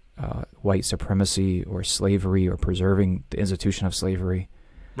white supremacy or slavery or preserving the institution of slavery.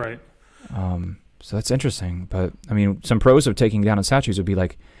 Right. So that's interesting. But, I mean, some pros of taking down statues would be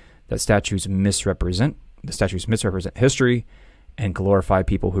like that statues misrepresent history and glorify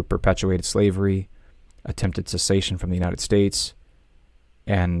people who perpetuated slavery, attempted secession from the United States,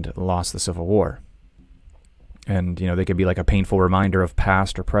 and lost the Civil War. And, they could be like a painful reminder of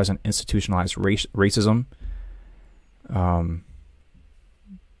past or present institutionalized racism.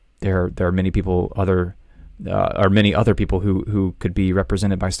 There are many other people who could be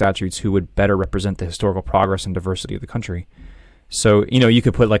represented by statutes who would better represent the historical progress and diversity of the country. So, you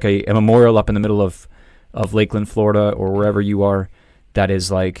could put like a memorial up in the middle of Lakeland, Florida, or wherever you are, that is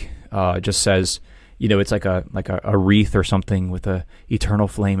like, just says, it's like a wreath or something with a eternal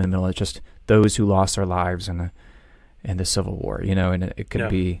flame in the middle. It's just those who lost their lives in the Civil War, and it could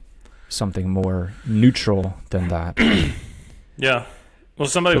be something more neutral than that. Yeah. Well,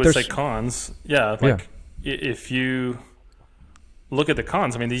 somebody would say cons. Yeah. If you look at the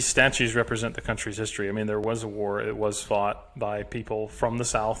cons, I mean, these statues represent the country's history. I mean, there was a war. It was fought by people from the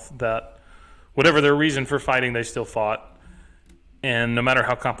South that, whatever their reason for fighting, they still fought. And no matter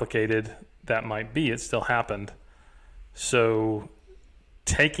how complicated that might be, it still happened. So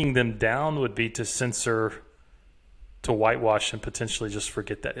taking them down would be to censor, to whitewash, and potentially just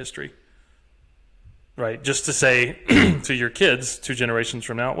forget that history. Right? Just to say to your kids 2 generations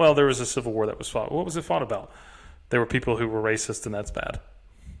from now, well, there was a Civil War that was fought. What was it fought about? There were people who were racist, and that's bad.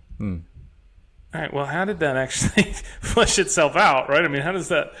 All right, well, how did that actually flesh itself out, right? I mean, how does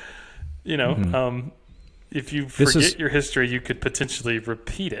that, if you forget your history, you could potentially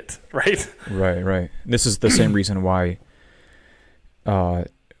repeat it, right? Right. This is the same reason why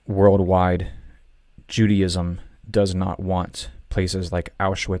worldwide Judaism does not want places like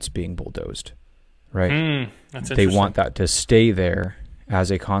Auschwitz being bulldozed, right? That's they want that to stay there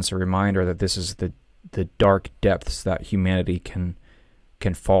as a constant reminder that this is the dark depths that humanity can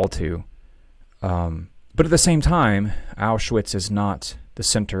fall to. But at the same time, Auschwitz is not the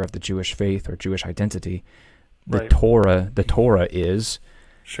center of the Jewish faith or Jewish identity. The Torah is.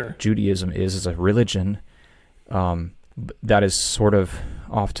 Sure. Judaism is a religion that is sort of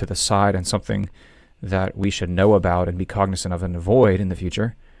off to the side and something that we should know about and be cognizant of and avoid in the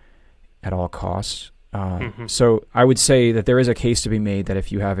future at all costs. So I would say that there is a case to be made that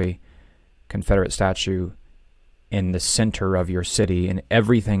if you have a Confederate statue in the center of your city and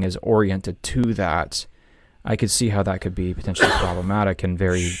everything is oriented to that, I could see how that could be potentially problematic and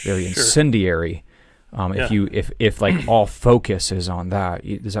very incendiary. If like all focus is on that.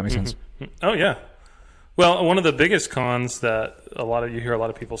 Does that make sense? Oh yeah. Well, one of the biggest cons that you hear a lot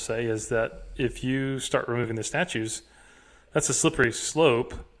of people say is that if you start removing the statues, that's a slippery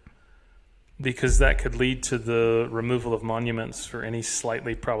slope, because that could lead to the removal of monuments for any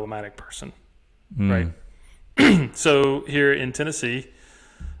slightly problematic person, right? So here in Tennessee,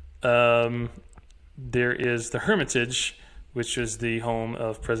 there is the Hermitage, which is the home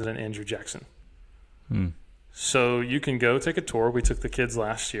of President Andrew Jackson. So you can go take a tour. We took the kids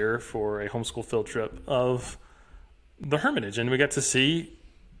last year for a homeschool field trip of the Hermitage, and we got to see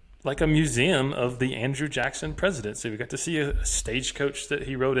like a museum of the Andrew Jackson presidency. We got to see a stagecoach that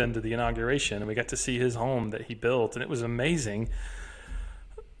he rode into the inauguration, and we got to see his home that he built, and it was amazing.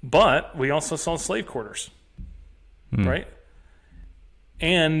 But we also saw slave quarters, right?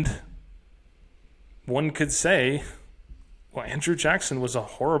 And one could say, well, Andrew Jackson was a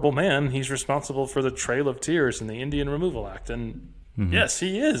horrible man. He's responsible for the Trail of Tears and the Indian Removal Act. And yes,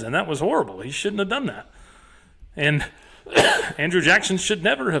 he is, and that was horrible. He shouldn't have done that. And Andrew Jackson should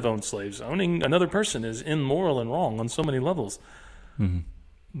never have owned slaves. Owning another person is immoral and wrong on so many levels.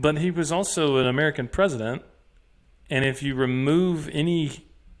 But he was also an American president, and if you remove any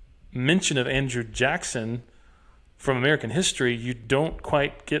mention of Andrew Jackson from American history, you don't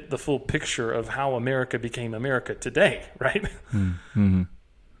quite get the full picture of how America became America today, right?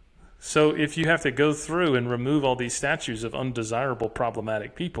 So if you have to go through and remove all these statues of undesirable,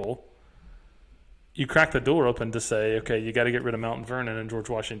 problematic people, you crack the door open to say, okay, you got to get rid of Mount Vernon and George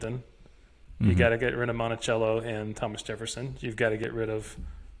Washington. You got to get rid of Monticello and Thomas Jefferson. You've got to get rid of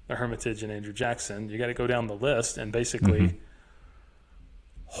the Hermitage and Andrew Jackson. You got to go down the list and basically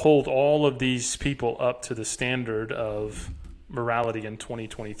hold all of these people up to the standard of morality in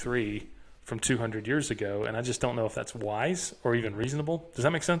 2023 from 200 years ago. And I just don't know if that's wise or even reasonable. Does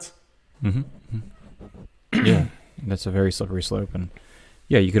that make sense? Yeah, that's a very slippery slope. And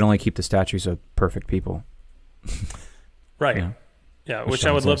yeah, you can only keep the statues of perfect people. Right. Yeah, which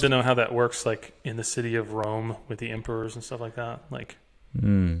I would love to know how that works, like in the city of Rome with the emperors and stuff like that. Like,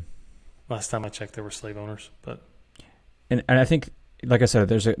 last time I checked, there were slave owners. But and I think, like I said,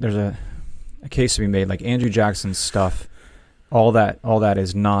 there's a case to be made. Like Andrew Jackson's stuff, all that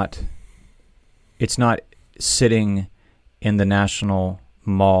is not. It's not sitting in the National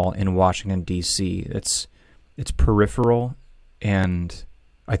Mall in Washington D.C. It's peripheral, and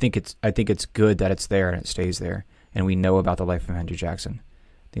I think it's good that it's there and it stays there, and we know about the life of Andrew Jackson.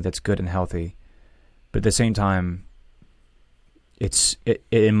 I think that's good and healthy, but at the same time,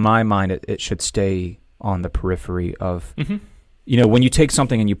 in my mind, it should stay on the periphery of. You know, when you take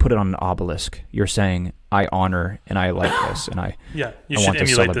something and you put it on an obelisk, you're saying, I honor and I like this, and I you I should want to emulate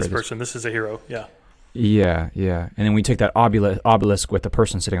celebrate this person. This is a hero. Yeah. Yeah, yeah. And then we take that obelisk with the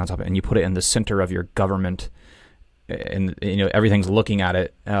person sitting on top of it, and you put it in the center of your government, and everything's looking at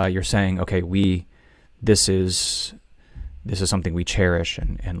it. You're saying, okay, this is something we cherish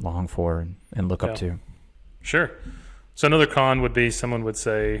and long for and look up to. Sure. So another con would be someone would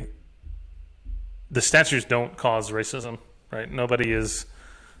say the statues don't cause racism, right? Nobody is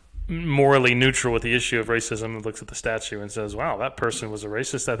morally neutral with the issue of racism and looks at the statue and says, wow, that person was a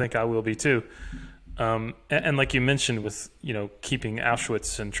racist. I think I will be too. And like you mentioned with, keeping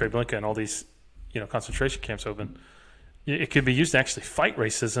Auschwitz and Treblinka and all these, concentration camps open, it could be used to actually fight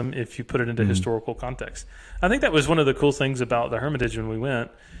racism if you put it into historical context. I think that was one of the cool things about the Hermitage when we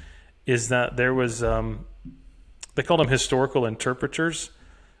went, is that there was, they called them historical interpreters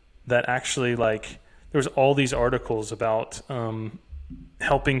that actually there was all these articles about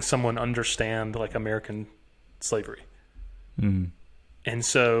helping someone understand American slavery. And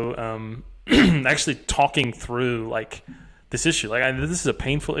so actually talking through this issue, this is a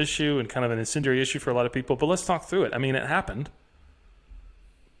painful issue and kind of an incendiary issue for a lot of people, but let's talk through it. I mean, it happened.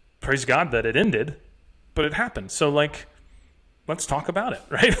 Praise God that it ended, but it happened. So let's talk about it,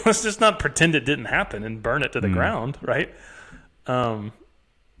 right? Let's just not pretend it didn't happen and burn it to the ground, right? So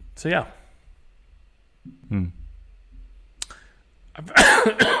yeah.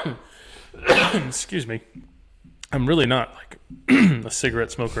 Excuse me. I'm really not a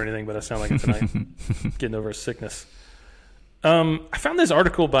cigarette smoker or anything, but I sound like it tonight. Getting over a sickness. I found this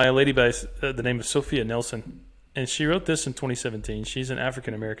article by a lady by the name of Sophia Nelson, and she wrote this in 2017. She's an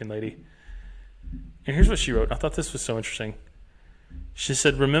African-American lady. And here's what she wrote. I thought this was so interesting. She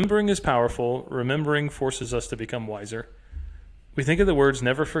said, remembering is powerful. Remembering forces us to become wiser. We think of the words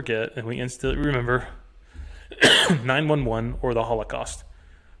never forget, and we instantly remember 9/11 or the Holocaust.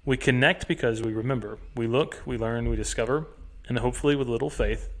 We connect because we remember. We look, we learn, we discover, and hopefully with a little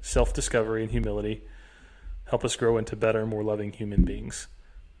faith, self-discovery, and humility help us grow into better, more loving human beings.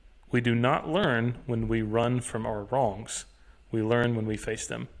 We do not learn when we run from our wrongs. We learn when we face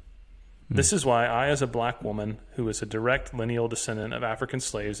them. This is why I, as a black woman who is a direct lineal descendant of African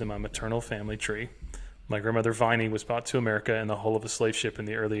slaves in my maternal family tree, my grandmother Viney was brought to America in the hull of a slave ship in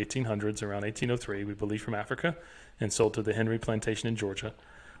the early 1800s, around 1803, we believe from Africa, and sold to the Henry Plantation in Georgia.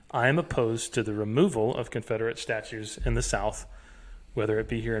 I am opposed to the removal of Confederate statues in the South, whether it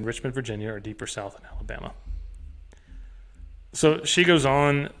be here in Richmond, Virginia, or deeper south in Alabama. So she goes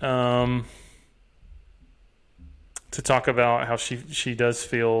on to talk about how she does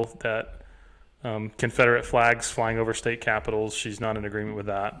feel that Confederate flags flying over state capitals, she's not in agreement with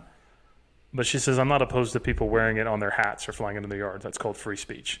that. But she says, I'm not opposed to people wearing it on their hats or flying into the yard. That's called free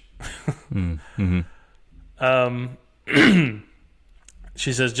speech.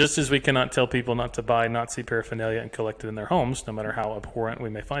 She says, just as we cannot tell people not to buy Nazi paraphernalia and collect it in their homes, no matter how abhorrent we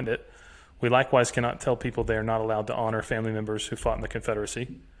may find it, we likewise cannot tell people they are not allowed to honor family members who fought in the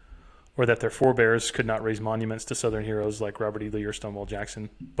Confederacy, or that their forebears could not raise monuments to Southern heroes like Robert E. Lee or Stonewall Jackson,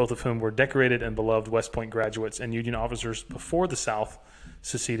 both of whom were decorated and beloved West Point graduates and Union officers before the South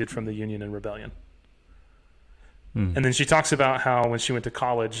seceded from the Union in rebellion. And then she talks about how when she went to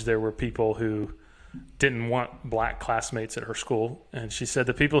college, there were people who didn't want black classmates at her school. And she said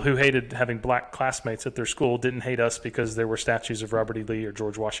the people who hated having black classmates at their school didn't hate us because there were statues of Robert E. Lee or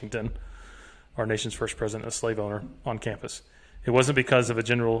George Washington, our nation's first president and slave owner, on campus. It wasn't because of a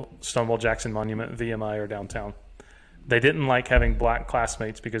general Stonewall Jackson monument, VMI, or downtown. They didn't like having black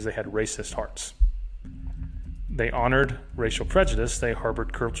classmates because they had racist hearts. They honored racial prejudice. They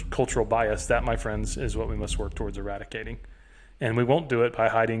harbored cultural bias. That, my friends, is what we must work towards eradicating. And we won't do it by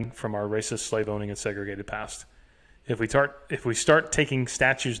hiding from our racist, slave-owning, and segregated past. If we start taking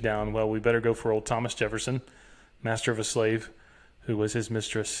statues down, well, we better go for old Thomas Jefferson, master of a slave who was his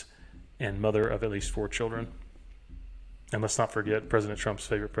mistress and mother of at least 4 children. And let's not forget President Trump's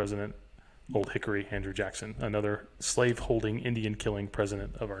favorite president, Old Hickory, Andrew Jackson, another slave-holding, Indian-killing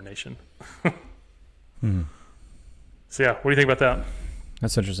president of our nation. So, yeah, what do you think about that?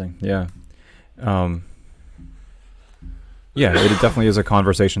 That's interesting. Yeah. Yeah, it definitely is a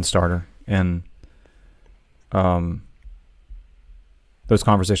conversation starter. And those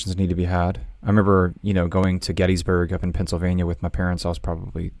conversations need to be had. I remember, going to Gettysburg up in Pennsylvania with my parents. I was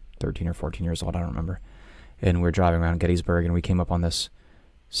probably 13 or 14 years old. I don't remember. And we were driving around Gettysburg, and we came up on this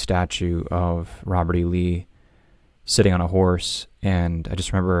statue of Robert E. Lee sitting on a horse. And I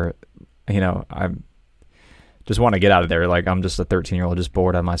just remember, I just want to get out of there. I'm just a 13-year-old just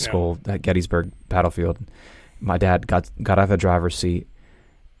bored at my school at Gettysburg battlefield. My dad got out of the driver's seat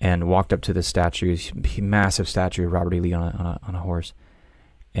and walked up to the statue, massive statue of Robert E. Lee on a horse.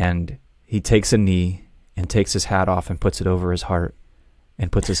 And he takes a knee and takes his hat off and puts it over his heart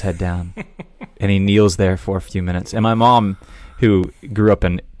and puts his head down. and he kneels there for a few minutes. And my mom, who grew up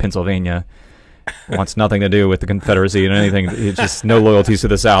in Pennsylvania, wants nothing to do with the Confederacy and anything. It's just no loyalties to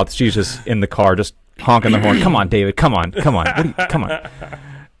the South. She's just in the car, just honking the horn. Come on, David. Come on. Come on.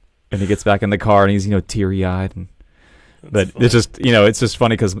 And he gets back in the car, and he's, teary-eyed. But funny. It's just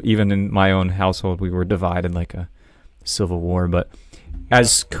funny because even in my own household, we were divided like a civil war. But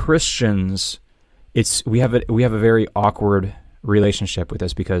as Christians, we have a very awkward relationship with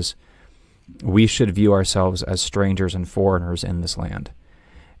this, because we should view ourselves as strangers and foreigners in this land.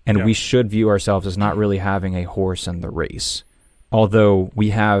 And we should view ourselves as not really having a horse in the race. Although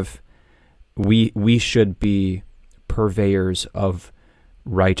we should be purveyors of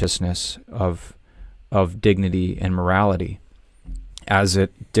righteousness, of dignity and morality, as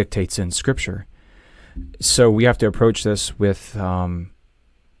it dictates in Scripture. So we have to approach this with a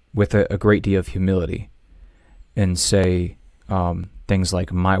great deal of humility, and say things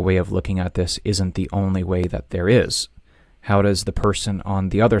like, my way of looking at this isn't the only way that there is. How does the person on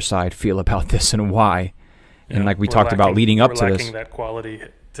the other side feel about this, and why? And like we talked about leading up to this. We're lacking that quality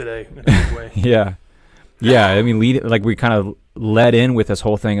today in a big way. Yeah. I mean, we kind of led in with this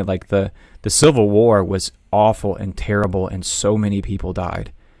whole thing of like the Civil War was awful and terrible, and so many people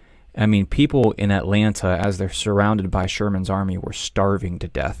died. I mean, people in Atlanta, as they're surrounded by Sherman's army, were starving to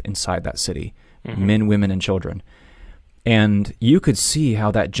death inside that city. Men, women, and children. And you could see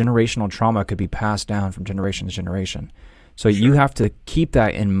how that generational trauma could be passed down from generation to generation. So you have to keep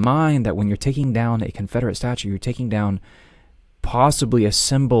that in mind, that when you're taking down a Confederate statue, you're taking down possibly a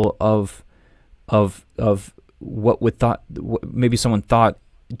symbol of what maybe someone thought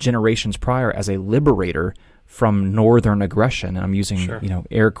generations prior as a liberator from northern aggression. And I'm using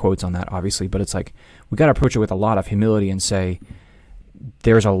air quotes on that, obviously, but it's like we got to approach it with a lot of humility and say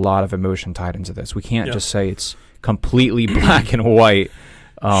there's a lot of emotion tied into this. We can't just say it's completely black and white.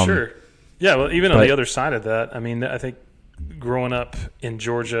 Yeah, well, even on the other side of that, I mean, I think growing up in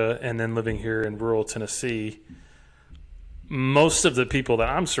Georgia and then living here in rural Tennessee, most of the people that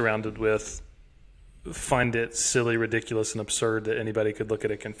I'm surrounded with find it silly, ridiculous, and absurd that anybody could look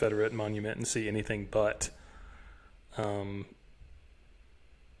at a Confederate monument and see anything but,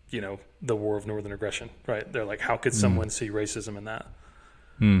 the War of Northern Aggression, right? They're like, how could someone see racism in that?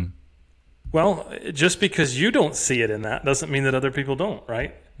 Well, just because you don't see it in that doesn't mean that other people don't,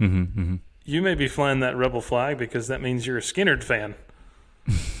 right? You may be flying that rebel flag because that means you're a Skinnerd fan.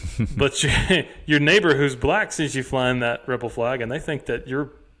 But your neighbor who's black sees you flying that rebel flag, and they think that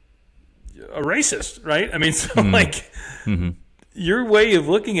you're a racist, right? I mean, so your way of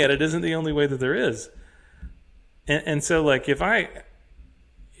looking at it isn't the only way that there is. And so, like, if I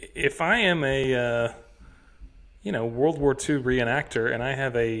am a World War II reenactor, and I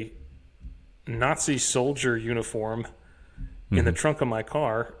have a Nazi soldier uniform in the trunk of my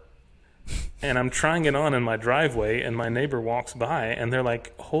car, and I'm trying it on in my driveway, and my neighbor walks by, and they're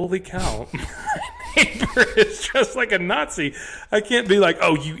like, holy cow, my neighbor is dressed like a Nazi. I can't be like,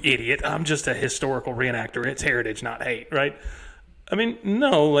 oh, you idiot, I'm just a historical reenactor. It's heritage, not hate, right? I mean,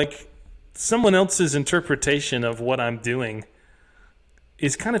 no, like, someone else's interpretation of what I'm doing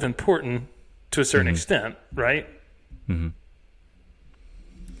is kind of important to a certain extent, right?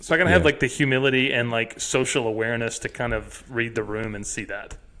 So I gotta have like the humility and like social awareness to kind of read the room and see that.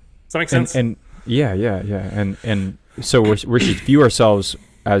 Does that make sense? And so we should view ourselves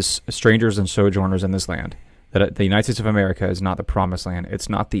as strangers and sojourners in this land. That the United States of America is not the promised land. It's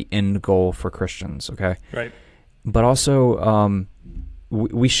not the end goal for Christians. Okay. Right. But also,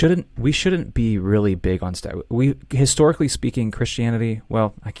 we shouldn't be really big on historically speaking, Christianity.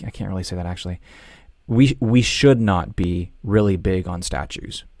 Well, I can't really say that actually. We should not be really big on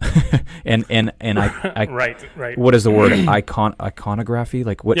statues, and I right. What is the word? Iconography,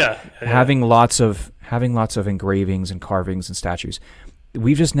 like what? Having lots of engravings and carvings and statues.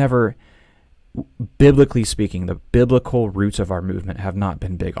 We've just never, biblically speaking, the biblical roots of our movement have not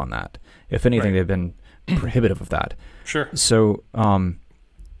been big on that. If anything, they've been prohibitive of that. Sure. So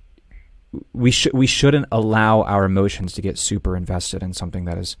we shouldn't allow our emotions to get super invested in something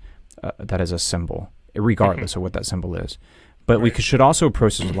that is a symbol, regardless of what that symbol is. But we should also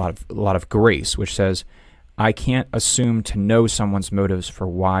approach this with a lot of grace, which says, I can't assume to know someone's motives for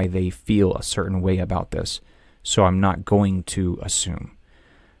why they feel a certain way about this, so I'm not going to assume.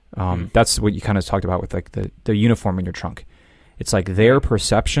 That's what you kind of talked about with like the uniform in your trunk. It's like their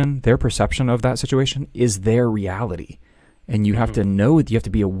perception of that situation is their reality, and you have to know, you have to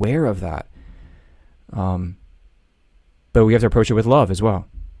be aware of that. But we have to approach it with love as well.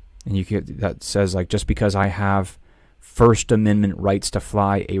 And that says, like, just because I have First Amendment rights to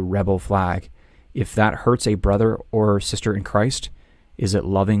fly a rebel flag, if that hurts a brother or sister in Christ, is it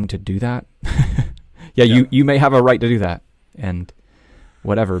loving to do that? Yeah, Yeah. you may have a right to do that and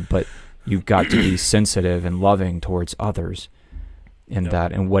whatever, but you've got to be sensitive and loving towards others in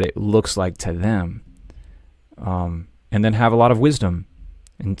that and what it looks like to them. And then have a lot of wisdom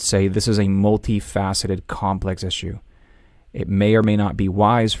and say, this is a multifaceted, complex issue. It may or may not be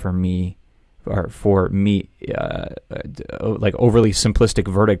wise for me, like overly simplistic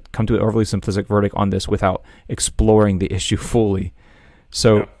verdict, come to an overly simplistic verdict on this without exploring the issue fully.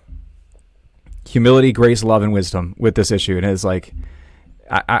 So humility, grace, love, and wisdom with this issue. And it's like,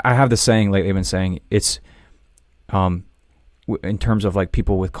 I have this saying lately, I've been saying, it's, in terms of like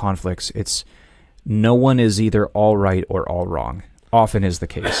people with conflicts, it's no one is either all right or all wrong. Often is the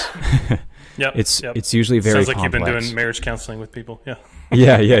case. It's usually very Sounds like complex. you've been doing marriage counseling with people. Yeah.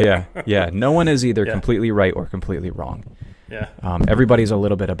 Yeah. No one is either completely right or completely wrong. Yeah. Everybody's a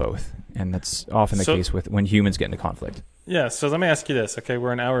little bit of both, and that's often the case with when humans get into conflict. Yeah. So let me ask you this. Okay,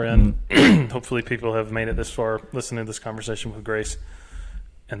 we're an hour in. Hopefully, people have made it this far listening to this conversation with Grace,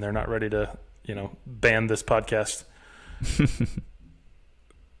 and they're not ready to, ban this podcast.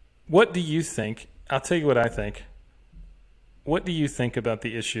 What do you think? I'll tell you what I think. What do you think about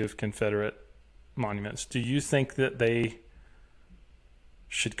the issue of Confederate monuments? Do you think that they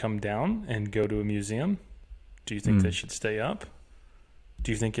should come down and go to a museum? Do you think they should stay up?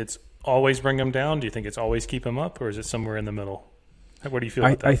 Do you think it's always bring them down? Do you think it's always keep them up? Or is it somewhere in the middle? What do you feel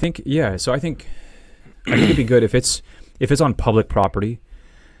about that? I think, so I think it'd be good if it's on public property,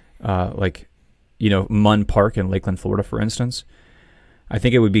 like, Munn Park in Lakeland, Florida, for instance. I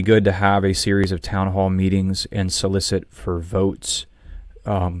think it would be good to have a series of town hall meetings and solicit for votes,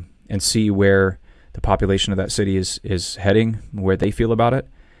 and see where the population of that city is heading, where they feel about it,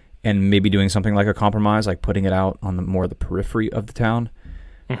 and maybe doing something like a compromise, like putting it out on the periphery of the town,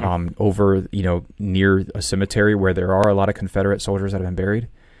 over, near a cemetery where there are a lot of Confederate soldiers that have been buried.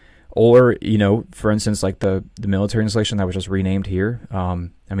 Or, for instance, like the military installation that was just renamed here.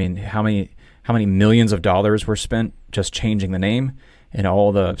 I mean, how many millions of dollars were spent just changing the name and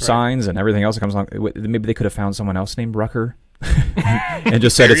all the signs and everything else that comes along? Maybe they could have found someone else named Rucker and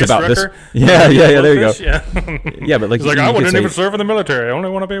just said it's about Rucker? this. Yeah, there you go. Yeah, yeah, but like, he's like, I wouldn't even serve in the military. I only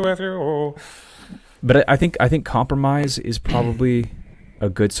want to be with you. Oh. But I think compromise is probably a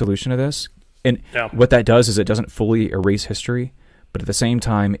good solution to this. And what that does is it doesn't fully erase history, but at the same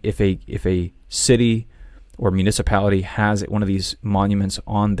time, if a city or municipality has one of these monuments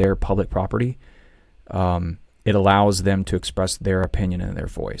on their public property, it allows them to express their opinion and their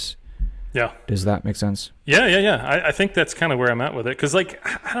voice. Yeah. Does that make sense? Yeah. I think that's kind of where I'm at with it. Because, like,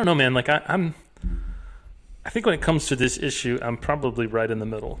 I don't know, man. Like, I think when it comes to this issue, I'm probably right in the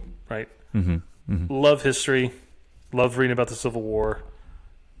middle, right? Love history. Love reading about the Civil War.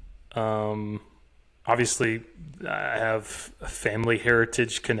 Obviously, I have a family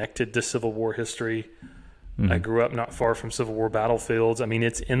heritage connected to Civil War history. I grew up not far from Civil War battlefields. I mean,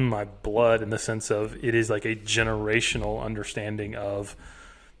 it's in my blood in the sense of it is like a generational understanding of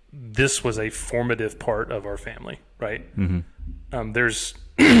this was a formative part of our family, right? There's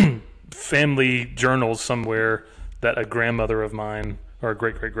family journals somewhere that a grandmother of mine or a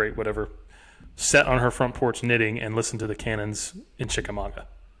great whatever sat on her front porch knitting and listened to the cannons in Chickamauga.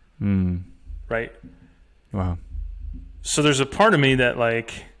 Right? Wow. So there's a part of me that,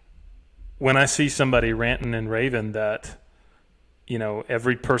 like, when I see somebody ranting and raving that,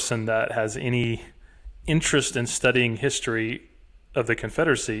 every person that has any interest in studying history of the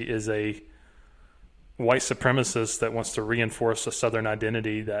Confederacy is a white supremacist that wants to reinforce a Southern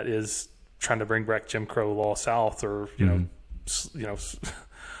identity that is trying to bring back Jim Crow law South, or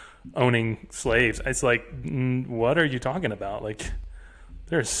owning slaves. It's like, what are you talking about? Like,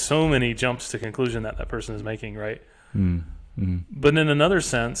 there's so many jumps to conclusion that person is making, right? But in another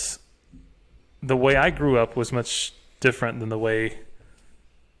sense, the way I grew up was much different than the way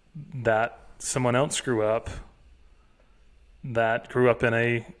that someone else grew up that grew up in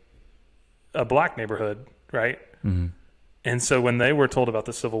a black neighborhood, right? And so when they were told about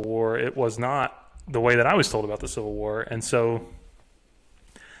the Civil War, it was not the way that I was told about the Civil War. And so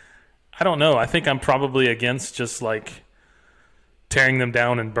I don't know. I think I'm probably against just like tearing them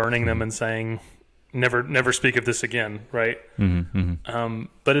down and burning them and saying, never speak of this again, right?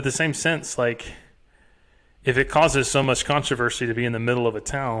 But at the same sense, like, if it causes so much controversy to be in the middle of a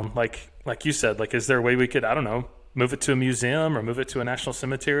town, like you said, like, is there a way we could, I don't know, move it to a museum or move it to a national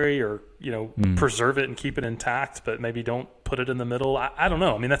cemetery, or, preserve it and keep it intact, but maybe don't put it in the middle? I don't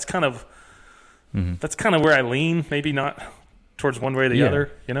know. I mean, that's kind of where I lean, maybe not towards one way or the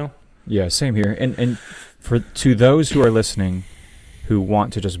other, Yeah, same here. And to those who are listening who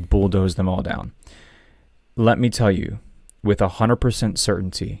want to just bulldoze them all down, let me tell you, with 100%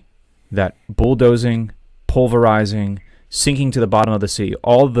 certainty that bulldozing, pulverizing, sinking to the bottom of the sea,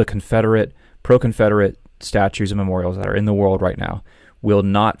 all the Confederate, pro-Confederate statues and memorials that are in the world right now will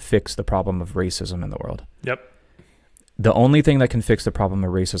not fix the problem of racism in the world. Yep. The only thing that can fix the problem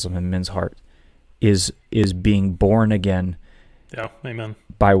of racism in men's heart is being born again. Yeah, amen.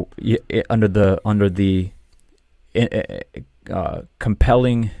 By under the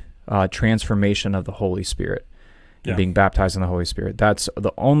compelling transformation of the Holy Spirit, and being baptized in the Holy Spirit. That's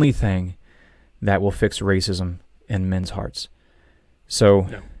the only thing that will fix racism in men's hearts. So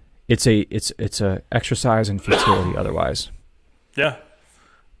it's a exercise in futility otherwise. Yeah.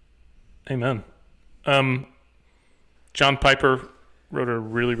 Amen. John Piper wrote a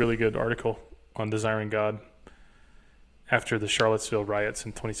really, really good article on desiring God after the Charlottesville riots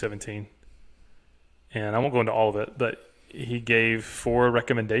in 2017. And I won't go into all of it, but he gave 4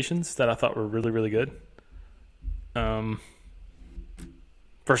 recommendations that I thought were really, really good.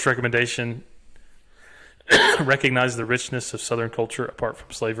 First recommendation, recognize the richness of Southern culture apart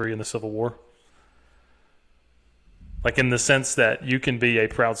from slavery and the Civil War. Like in the sense that you can be a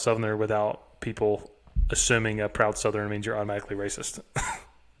proud Southerner without people assuming a proud Southerner means you're automatically racist.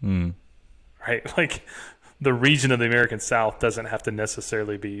 Right? Like the region of the American South doesn't have to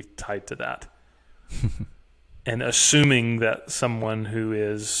necessarily be tied to that. And assuming that someone who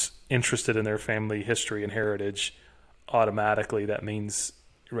is interested in their family history and heritage, automatically that means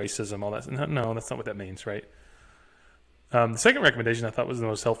racism, all that. No, that's not what that means, right? The second recommendation I thought was the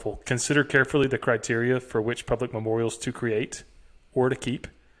most helpful. Consider carefully the criteria for which public memorials to create or to keep.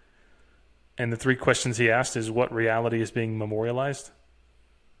 And the 3 questions he asked is, what reality is being memorialized?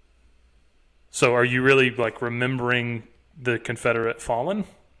 So are you really like remembering the Confederate fallen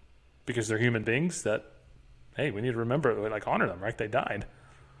because they're human beings that, hey, we need to remember, like honor them, right? They died.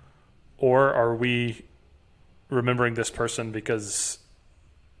 Or are we remembering this person because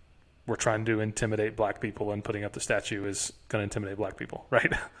we're trying to intimidate black people and putting up the statue is going to intimidate black people,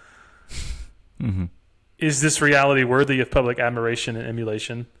 right? Mm-hmm. Is this reality worthy of public admiration and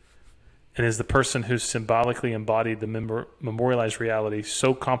emulation? And is the person who symbolically embodied the memorialized reality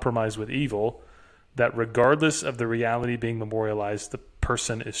so compromised with evil that regardless of the reality being memorialized, the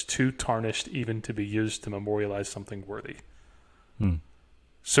person is too tarnished even to be used to memorialize something worthy?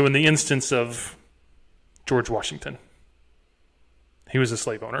 So in the instance of George Washington, he was a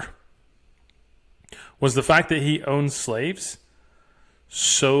slave owner. Was the fact that he owned slaves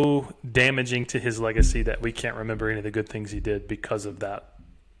so damaging to his legacy that we can't remember any of the good things he did because of that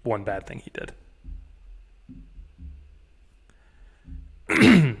one bad thing he did?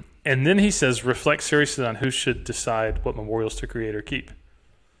 And then he says, reflect seriously on who should decide what memorials to create or keep.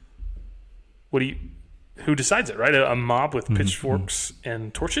 Who decides it, right? A mob with pitchforks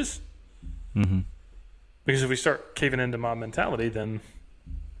and torches? Because if we start caving into mob mentality, then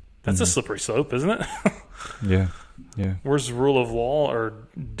that's a slippery slope, isn't it? Yeah. Where's the rule of law or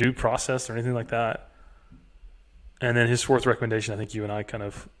due process or anything like that? And then his 4th recommendation, I think you and I kind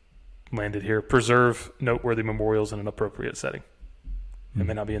of landed here. Preserve noteworthy memorials in an appropriate setting. It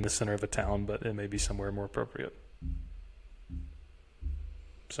may not be in the center of a town, but it may be somewhere more appropriate.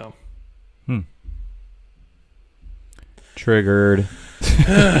 So. Triggered.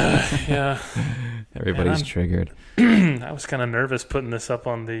 Yeah. Everybody's triggered. I was kind of nervous putting this up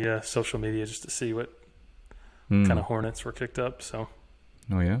on the social media just to see what kind of hornets were kicked up. So.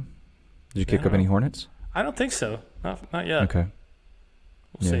 Oh, yeah? Did you kick up any hornets? I don't think so. Not yet. Okay.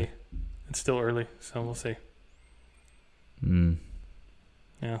 We'll see. It's still early, so we'll see.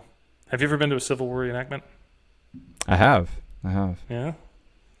 Yeah. Have you ever been to a Civil War reenactment? I have. Yeah?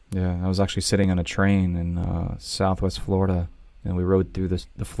 Yeah, I was actually sitting on a train in southwest Florida, and we rode through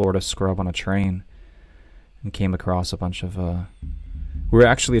the Florida scrub on a train and came across a bunch of... a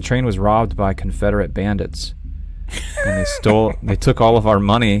train was robbed by Confederate bandits, and they took all of our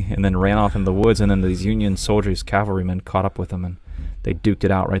money and then ran off in the woods, and then these Union soldiers, cavalrymen, caught up with them, and they duked it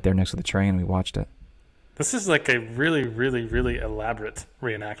out right there next to the train, and we watched it. This is like a really, really, really elaborate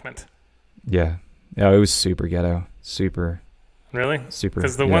reenactment. Yeah. Yeah, it was super ghetto. Super. Really? Super.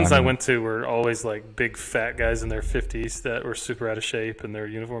 Because the ones I went to were always like big fat guys in their 50s that were super out of shape and their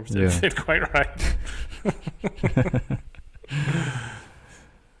uniforms didn't fit quite right.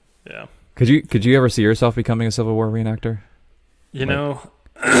 Yeah. Could you ever see yourself becoming a Civil War reenactor? You know,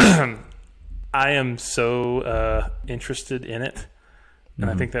 I am so interested in it. And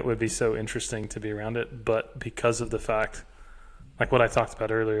I think that would be so interesting to be around it. But because of the fact, like what I talked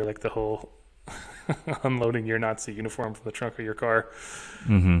about earlier, like the whole unloading your Nazi uniform from the trunk of your car,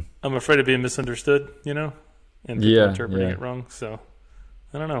 I'm afraid of being misunderstood, you know, and people interpreting it wrong. So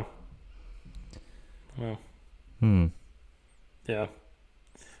I don't know. Well, Yeah.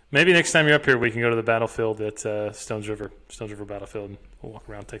 Maybe next time you're up here, we can go to the battlefield at Stones River Battlefield, and we'll walk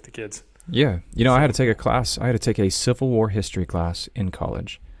around, take the kids. Yeah. I had to take a class. I had to take a Civil War history class in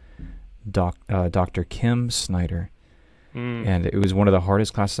college. Dr. Kim Snyder. And it was one of the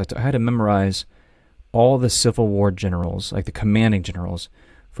hardest classes I took. I had to memorize all the Civil War generals, like the commanding generals,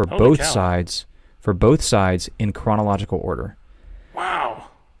 for both sides in chronological order. Wow.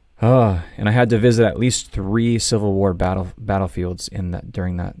 And I had to visit at least 3 Civil War battlefields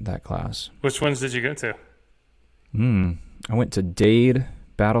during that class. Which ones did you go to? I went to Dade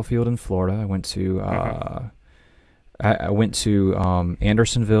Battlefield in Florida. I went to I went to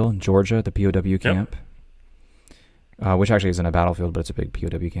Andersonville, Georgia, the POW camp, which actually isn't a battlefield, but it's a big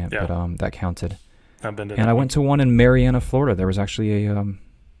POW camp. Yeah. But that counted. I've been to and I went to one in Marianna, Florida. There was actually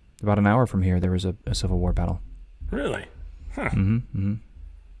about an hour from here. There was a Civil War battle. Really? Huh.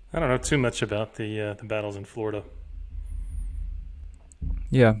 I don't know too much about the battles in Florida.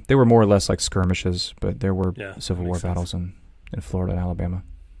 Yeah, they were more or less like skirmishes, but there were Civil War sense. battles in Florida and Alabama.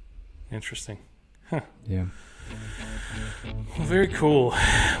 Interesting. Huh. Yeah. Well, very cool.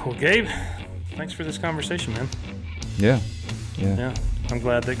 Well, Gabe, thanks for this conversation, man. Yeah. I'm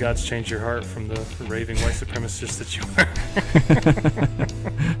glad that God's changed your heart from the raving white supremacist that you were.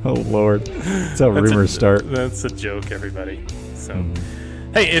 Oh, Lord. That's how rumors start. That's a joke, everybody. So,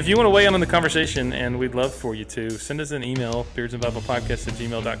 hey, if you want to weigh in on the conversation, and we'd love for you to, send us an email,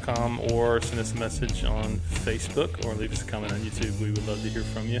 beardsandbiblepodcast@gmail.com, or send us a message on Facebook, or leave us a comment on YouTube. We would love to hear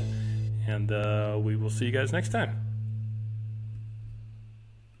from you. And we will see you guys next time.